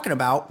you're talking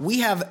about. We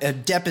have a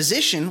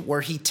deposition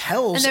where he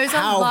tells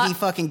how he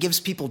fucking gives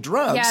people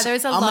drugs. Yeah,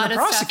 there's a I'm lot gonna of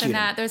stuff prosecute in him.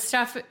 that. There's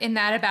stuff in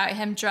that about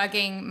him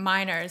drugging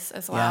minors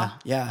as well.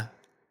 Yeah.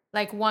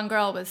 Like one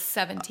girl was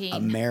 17.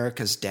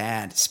 America's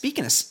Dad.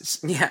 Speaking of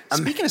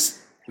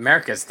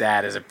America's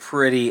Dad is a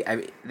pretty. I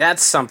mean,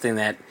 that's something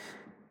that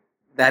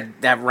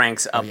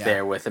ranks up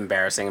there with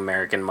embarrassing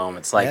American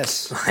moments, like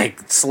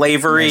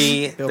slavery.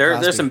 Yes,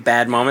 There's some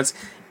bad moments,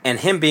 and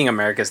him being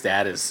America's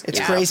Dad is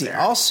crazy. up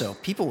there. Also,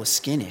 people with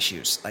skin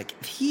issues,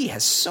 like he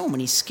has so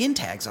many skin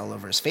tags all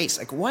over his face.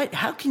 Like what?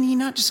 How can he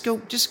not just go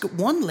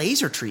one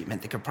laser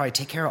treatment that could probably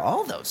take care of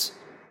all those?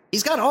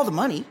 He's got all the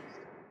money.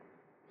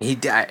 He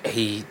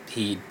definitely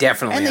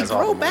and they has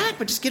all grow the money. back,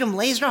 but just get them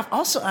lasered off.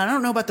 Also, I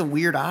don't know about the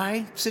weird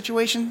eye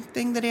situation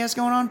thing that he has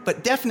going on,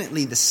 but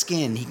definitely the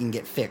skin he can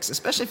get fixed,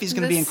 especially if he's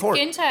going to be in court.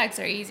 Skin tags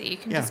are easy. You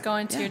can just go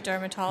into your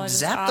dermatologist's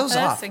Zap those office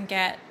off. and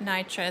get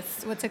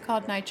what's it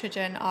called?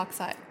 Nitrogen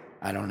oxide.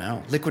 I don't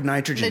know. Liquid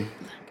nitrogen.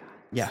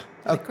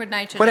 Liquid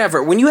nitrogen.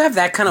 Whatever. When you have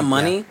that kind of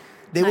money,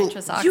 they will.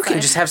 Nitrous oxide. you can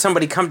just have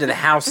somebody come to the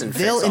house and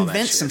They'll fix all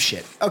invent that some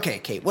shit. Okay,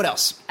 Kate. What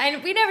else?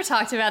 And we never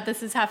talked about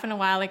this. This happened a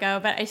while ago,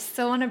 but I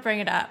still want to bring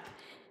it up.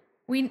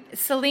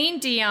 Celine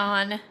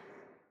Dion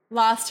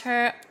lost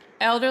her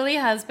elderly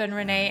husband,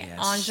 Renee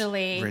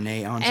Angeli.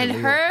 Renee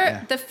Angeli.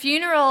 And the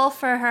funeral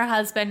for her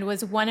husband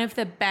was one of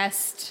the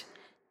best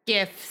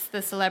gifts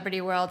the celebrity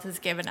world has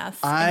given us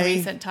in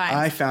recent times.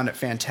 I found it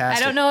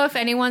fantastic. I don't know if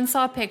anyone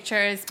saw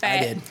pictures, but I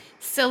did.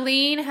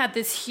 Celine had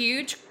this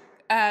huge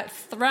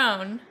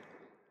throne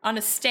on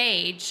a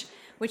stage,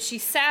 which she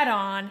sat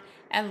on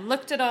and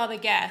looked at all the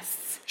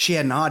guests. She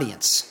had an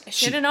audience.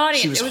 She had an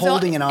audience. She was It was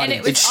holding all- an and audience.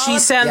 it Did was she all-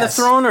 sit on the Yes.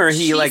 throne, or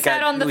he She like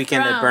sat on at the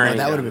Weekend throne. at Bernie? No,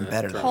 that would have down been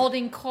better, though.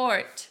 holding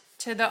court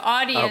to the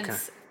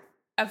audience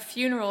of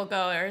funeral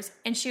goers,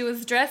 and she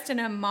was dressed in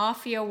a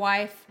mafia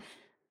wife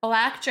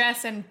black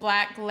dress and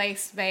black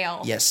lace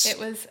veil. Yes. It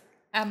was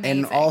amazing.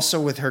 And also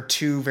with her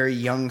two very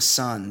young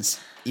sons,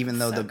 even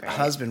though the great.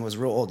 husband was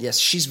real old. Yes,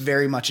 she's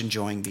very much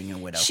enjoying being a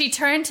widow. She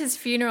turned his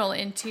funeral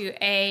into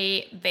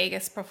a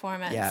Vegas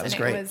performance. Yeah, it was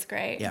and great. It was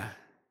great. Yeah.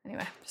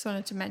 Anyway, just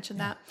wanted to mention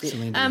that.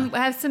 Celine Dion.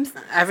 I have some.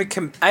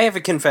 I have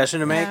a confession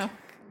to make. No.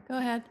 Go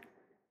ahead.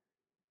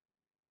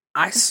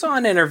 I saw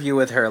an interview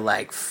with her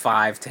like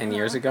 5-10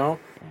 years ago,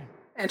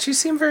 and she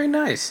seemed very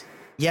nice.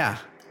 Yeah.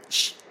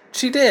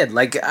 She did.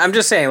 Like, I'm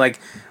just saying, like,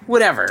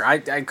 whatever. I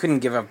couldn't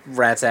give a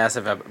rat's ass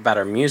about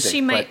her music.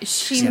 She but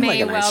she seemed may like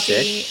a nice well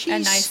chick. be a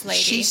nice lady.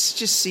 She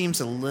just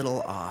seems a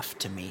little off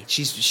to me.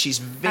 She's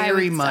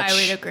very much I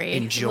would agree.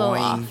 enjoying A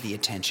little off. the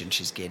attention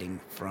she's getting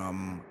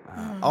from.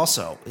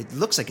 Also, it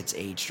looks like it's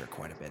aged her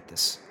quite a bit.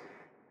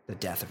 The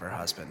death of her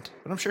husband,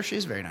 but I'm sure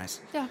she's very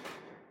nice. Yeah.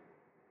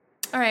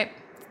 All right.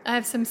 I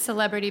have some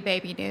celebrity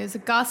baby news.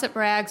 Gossip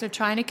rags are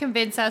trying to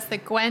convince us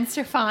that Gwen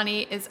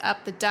Stefani is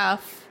up the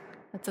duff.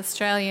 That's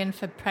Australian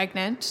for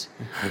pregnant.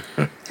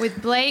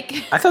 With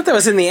Blake. I thought that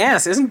was in the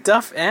ass. Isn't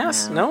Duff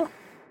ass? No?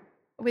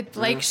 With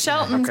Blake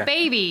Shelton's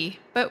baby.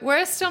 But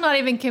we're still not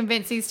even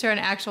convinced these two are an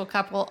actual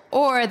couple,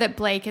 or that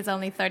Blake is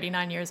only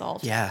 39 years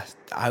old. Yeah,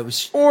 I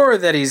was. Or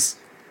that he's...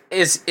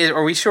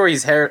 Are we sure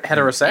he's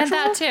heterosexual? And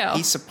that too.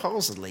 He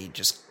supposedly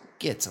just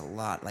gets a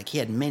lot. Like he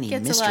had many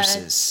Gets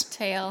mistresses a lot of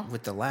tail.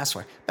 with the last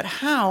wife. But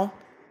how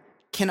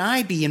can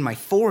I be in my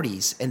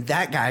 40s and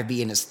that guy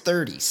be in his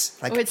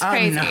 30s? Like Oh, it's I'm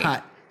crazy.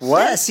 not. What?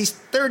 Yes, he's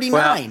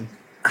 39.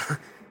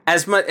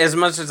 As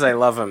much as I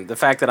love him, the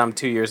fact that I'm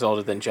 2 years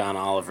older than John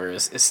Oliver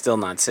is still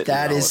not sitting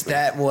well with me.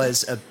 That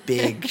was a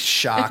big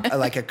shock.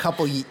 Like a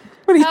couple.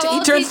 But How he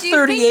old turned did you think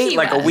 38 he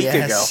like a was? week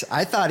Yes, ago.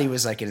 I thought he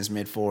was like in his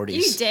mid 40s.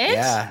 You did?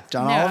 Yeah,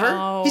 John No.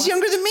 Oliver. He's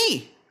younger than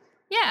me.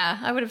 Yeah,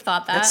 I would have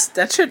thought that.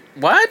 That should...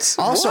 What?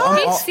 Also,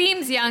 What? He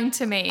seems young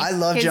to me. I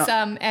love his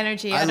John-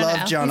 energy. I I don't love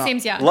know. John He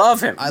seems young. Love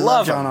him. I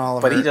love John him,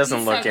 Oliver. But he doesn't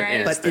He's look so in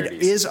great. his But 30s.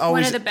 it is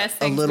always One of the best a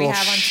things we little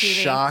have on TV.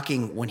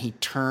 shocking when he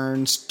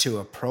turns to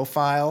a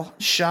profile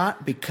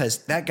shot because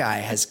that guy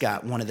has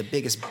got one of the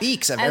biggest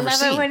beaks I've I ever love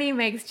seen. it when he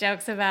makes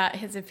jokes about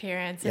his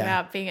appearance, Yeah.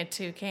 about being a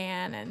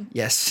toucan, and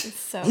Yes. it's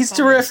so He's funny.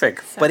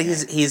 terrific, So but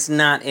good. he's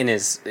not in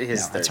his No,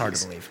 30s. that's hard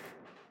to believe.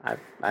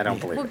 I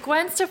don't believe Well, it.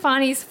 Gwen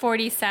Stefani's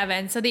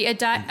 47, so the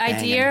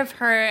idea of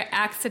her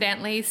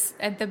accidentally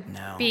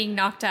No. being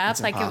knocked up,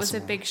 It's like it was a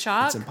impossible. big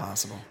shock, It's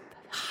impossible.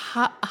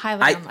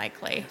 highly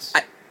unlikely.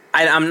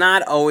 I'm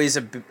not always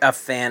a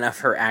fan of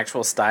her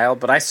actual style,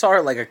 but I saw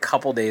her like a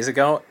couple days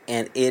ago,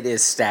 and it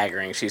is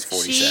staggering. She's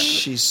 47.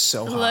 She's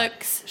so hot.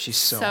 Looks She's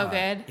so hot.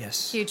 good.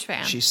 Yes. Huge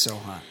fan. She's so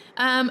hot.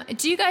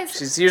 Do you guys?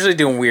 She's usually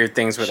doing weird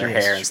things with her She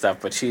is. hair and stuff,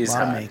 but she's A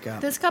lot of hot.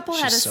 makeup. This couple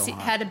She's so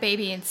hot. had a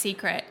baby in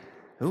secret.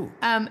 Ooh.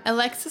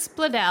 Alexis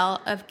Bledel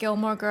of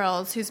Gilmore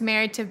Girls, who's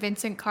married to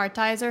Vincent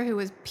Kartheiser, who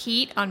was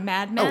Pete on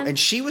Mad Men. Oh, and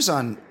she was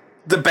on.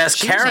 The best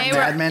She was character.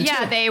 Mad Men,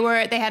 too.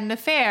 They had an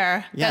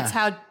affair. Yeah.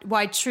 That's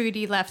why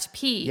Trudy left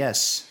Pete.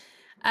 Yes.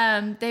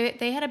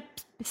 They had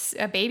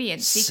a baby in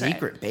secret.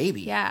 Secret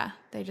baby. Yeah,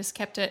 they just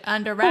kept it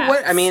under Well, wraps.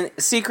 what? I mean,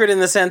 secret in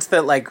the sense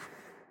that like,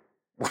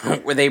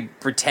 were they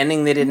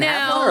pretending they didn't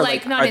have one? Or,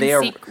 like not are in they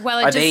secret.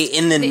 Well, are they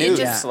in the news?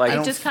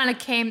 It just kind of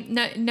came.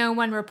 No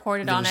one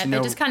reported on it. They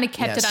just kind of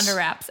kept it under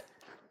wraps.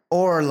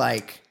 Or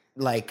like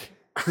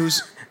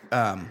who's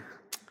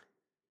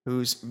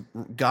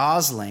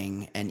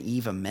Gosling and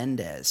Eva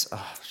Mendes?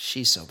 Oh,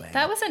 she's so bad.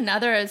 That was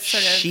another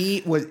sort of.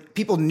 She was.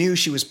 People knew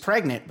she was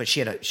pregnant, but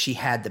she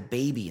had the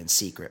baby in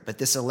secret. But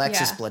this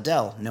Alexis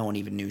Bledel, no one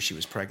even knew she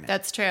was pregnant.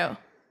 That's true.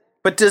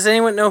 But does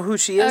anyone know who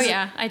she is? Oh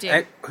yeah, I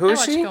do. Who is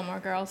I watched she? Gilmore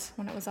Girls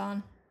when it was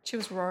on. She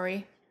was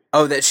Rory.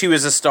 Oh, that she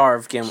was a star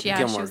of Gilmore Yeah,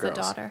 Girls. she was the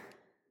daughter.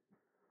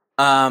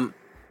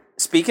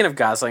 Speaking of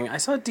Gosling, I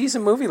saw a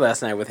decent movie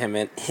last night with him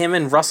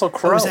and Russell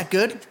Crowe. Oh, was that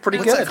good? Pretty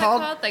What's good. that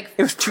called? Like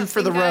It was Two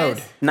for the Guys.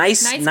 Road.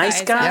 Nice Guys.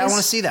 guys. Yeah, I want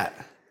to see that.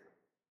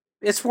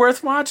 It's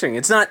worth watching.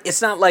 It's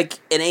not like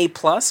an A+,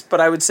 but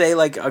I would say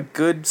like a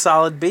good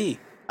solid B.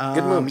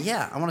 Good movie.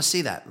 Yeah, I want to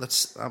see that.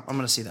 I'm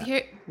going to see that.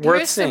 Worth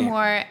Here's some seeing.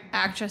 more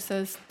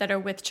actresses that are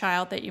with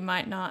child that you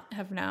might not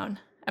have known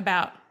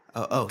about.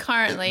 that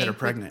Currently are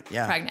pregnant.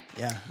 Yeah, pregnant.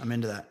 Yeah, I'm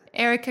into that.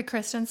 Erica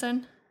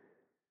Christensen.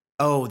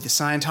 Oh, the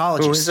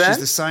Scientologist. Who is that?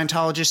 She's the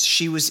Scientologist.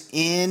 She was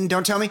in.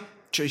 Don't tell me.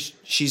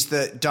 She's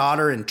the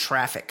daughter in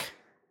Traffic.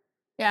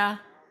 Yeah.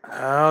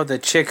 Oh, the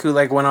chick who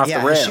like went off the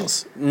has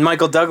rails.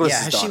 Michael Douglas'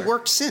 Yeah, has daughter. she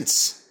worked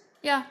since?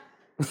 Yeah.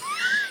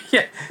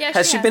 Yeah. Yeah,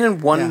 Has she she been has.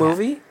 in one Yeah.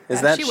 movie?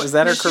 Is Yeah,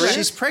 that her she career?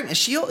 She's pregnant.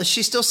 Is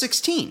she still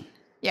 16?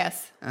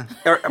 Yes.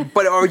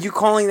 But are you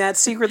calling that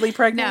secretly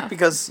pregnant? No.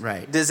 Because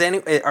Right.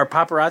 are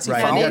paparazzi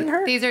Right. following Yeah,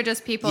 her? These are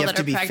just people You have that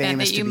to are be pregnant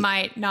famous that to you be-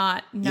 might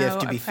not know have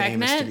to be are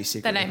famous to be pregnant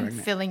secretly that I'm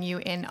pregnant. filling you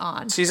in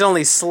on. She's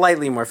only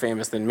slightly more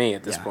famous than me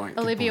at this Yeah. point.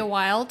 Olivia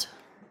Wilde,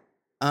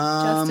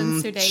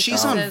 Justin Sudeikis'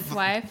 she's on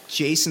wife.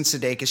 Jason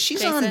Sudeikis.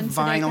 She's Jason on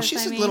Vinyl. Sudeikis,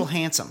 She's I a mean. little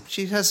handsome.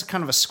 She has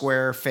kind of a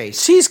square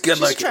face. She's good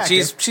looking.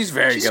 attractive. She's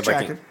very She's good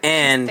looking. attractive.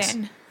 And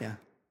Thin. Yeah.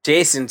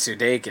 Jason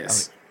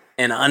Sudeikis,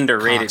 an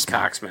underrated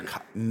coxman.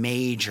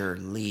 Major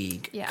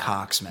league Yeah.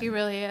 coxman. He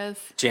really is.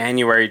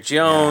 January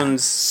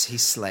Jones. He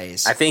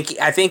slays. I think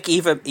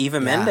Eva Yeah,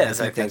 Mendes.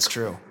 I think that's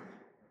true.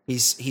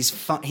 He's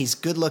fun. He's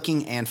good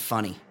looking and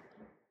funny.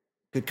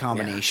 Good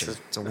combination. Yeah,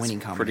 it's a winning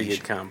combination. Pretty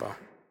good combo.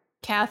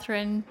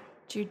 Catherine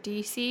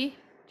Giudice.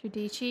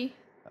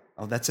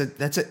 Oh, that's a.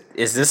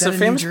 Is this that a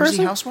famous New Jersey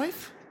person?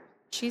 housewife?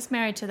 She's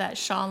married to that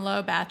Sean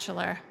Lowe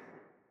bachelor.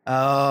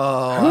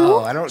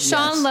 Oh, I don't.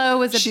 Sean yes. Lowe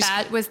was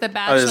She's- was the this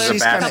bachelor is a The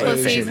couple of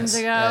Bachelor. seasons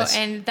ago, Yes.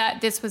 and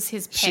this was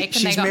his pick, and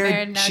she's they got married-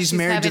 married. And now she's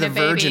married to having the a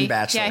baby. Virgin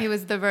Bachelor. Yeah, he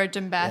was the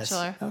Virgin Yes.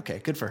 Bachelor. Okay,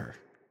 good for her.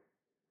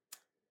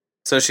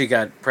 So she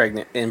got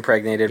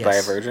impregnated by a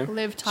Yes. virgin.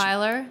 Liv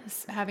Tyler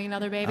is having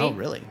another baby. Oh,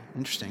 really?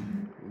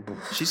 Interesting.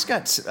 She's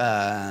got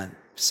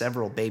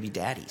several baby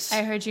daddies.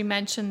 I heard you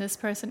mention this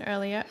person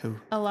earlier. Who?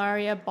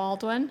 Ilaria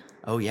Baldwin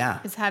Oh yeah.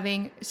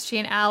 she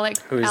and Alec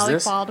is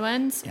this?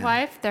 Baldwin's Yeah.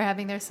 wife. They're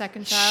having their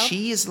second child.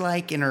 She is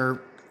like in her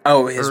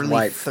Oh, his early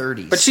wife.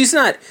 30s. But she's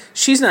not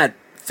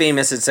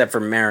famous except for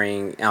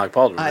marrying Alec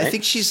Baldwin, right? I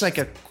think she's like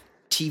a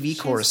TV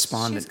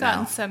correspondent She's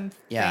gotten now. some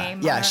Yeah,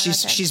 fame. yeah. on her, I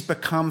think. She's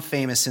become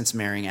famous since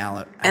marrying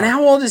Alec. And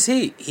how old is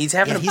he? He's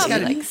having Yeah, a he's Probably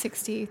got baby? like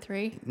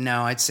 63.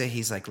 No, I'd say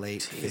he's like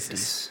late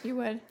 50s. You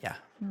would. Yeah.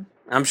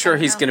 I'm sure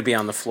he's know. going to be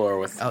on the floor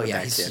with, Oh with yeah,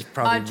 that he's kid.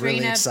 probably really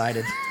Audrina-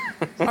 excited.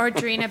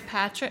 Audrina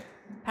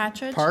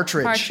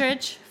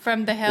Partridge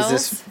from The Hills.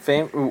 Is this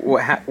fame?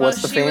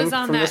 What's the she fame was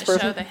on from that this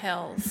person? show, The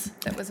Hills.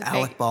 That was a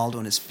Alec big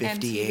Baldwin is MTV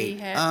 58.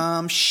 hit.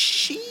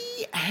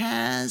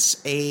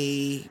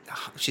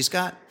 She's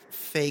got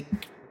fake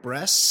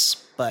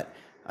breasts, but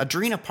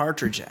Audrina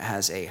Partridge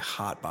has a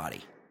hot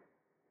body.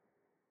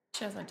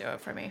 She doesn't do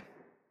it for me.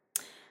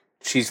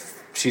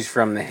 She's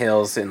from the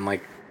hills and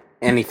like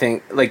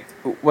anything like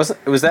was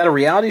that a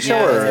reality show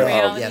Yeah, or it was a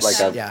reality like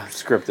show. a Yeah.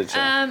 scripted show?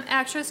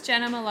 Actress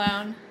Jenna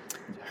Malone.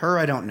 Her,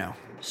 I don't know.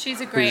 She's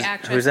a great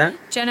actress. who's that?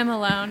 Jenna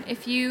Malone.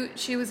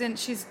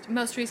 She's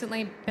most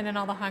recently been in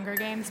all the Hunger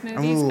Games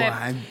movies. Ooh,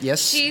 but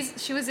yes.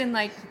 she was in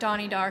like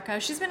Donnie Darko.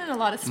 She's been in a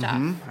lot of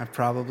stuff. I've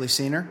probably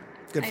seen her.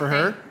 Good I for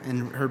her think.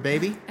 and her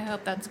baby. I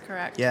hope that's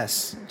correct. Yes.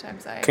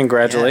 Sometimes I.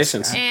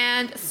 Congratulations. Yes.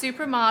 And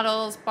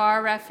supermodels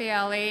Bar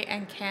Raffaelli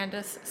and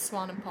Candace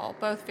Swanepoel,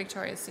 both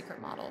Victoria's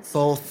Secret models.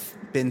 Both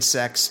been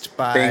sexed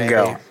by.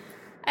 Bingo.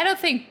 I don't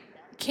think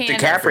Candace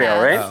DiCaprio,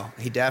 has. right? Oh,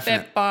 he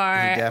definitely.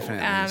 Barr, he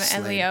definitely and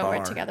slayed Leo were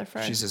Barr. together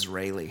for- She's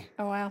Israeli.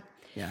 Oh wow,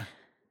 Yeah.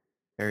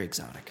 Very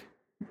exotic.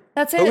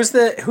 that's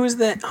it. Who's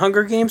the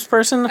Hunger Games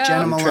person?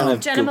 Jenna I'm trying Malone.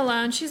 to Jenna Goog-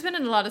 Malone. She's been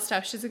in a lot of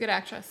stuff. She's a good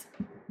actress.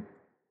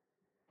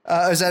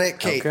 Is that it,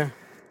 Kate? Okay.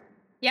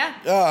 Yeah,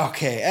 Oh,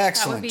 okay. that would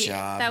Excellent be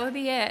job. that would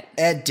be it.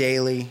 Ed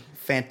Daly,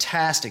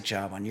 fantastic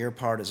job on your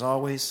part as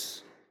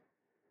always.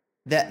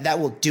 That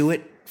will do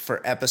it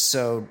for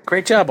episode.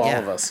 Great job, all Yeah,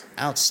 of us.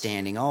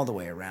 Outstanding all the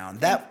way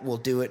around. That will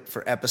do it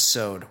for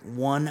episode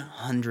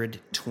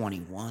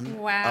 121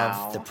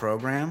 Wow. of the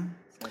program.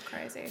 So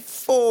crazy.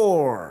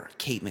 For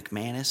Kate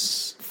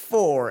McManus,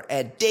 for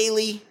Ed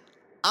Daly,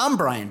 I'm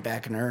Brian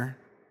Beckner.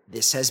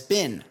 This has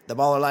been the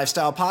Baller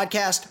Lifestyle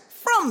Podcast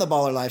from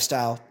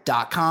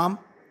theballerlifestyle.com.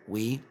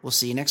 We will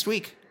see you next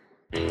week.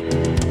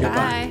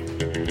 Bye.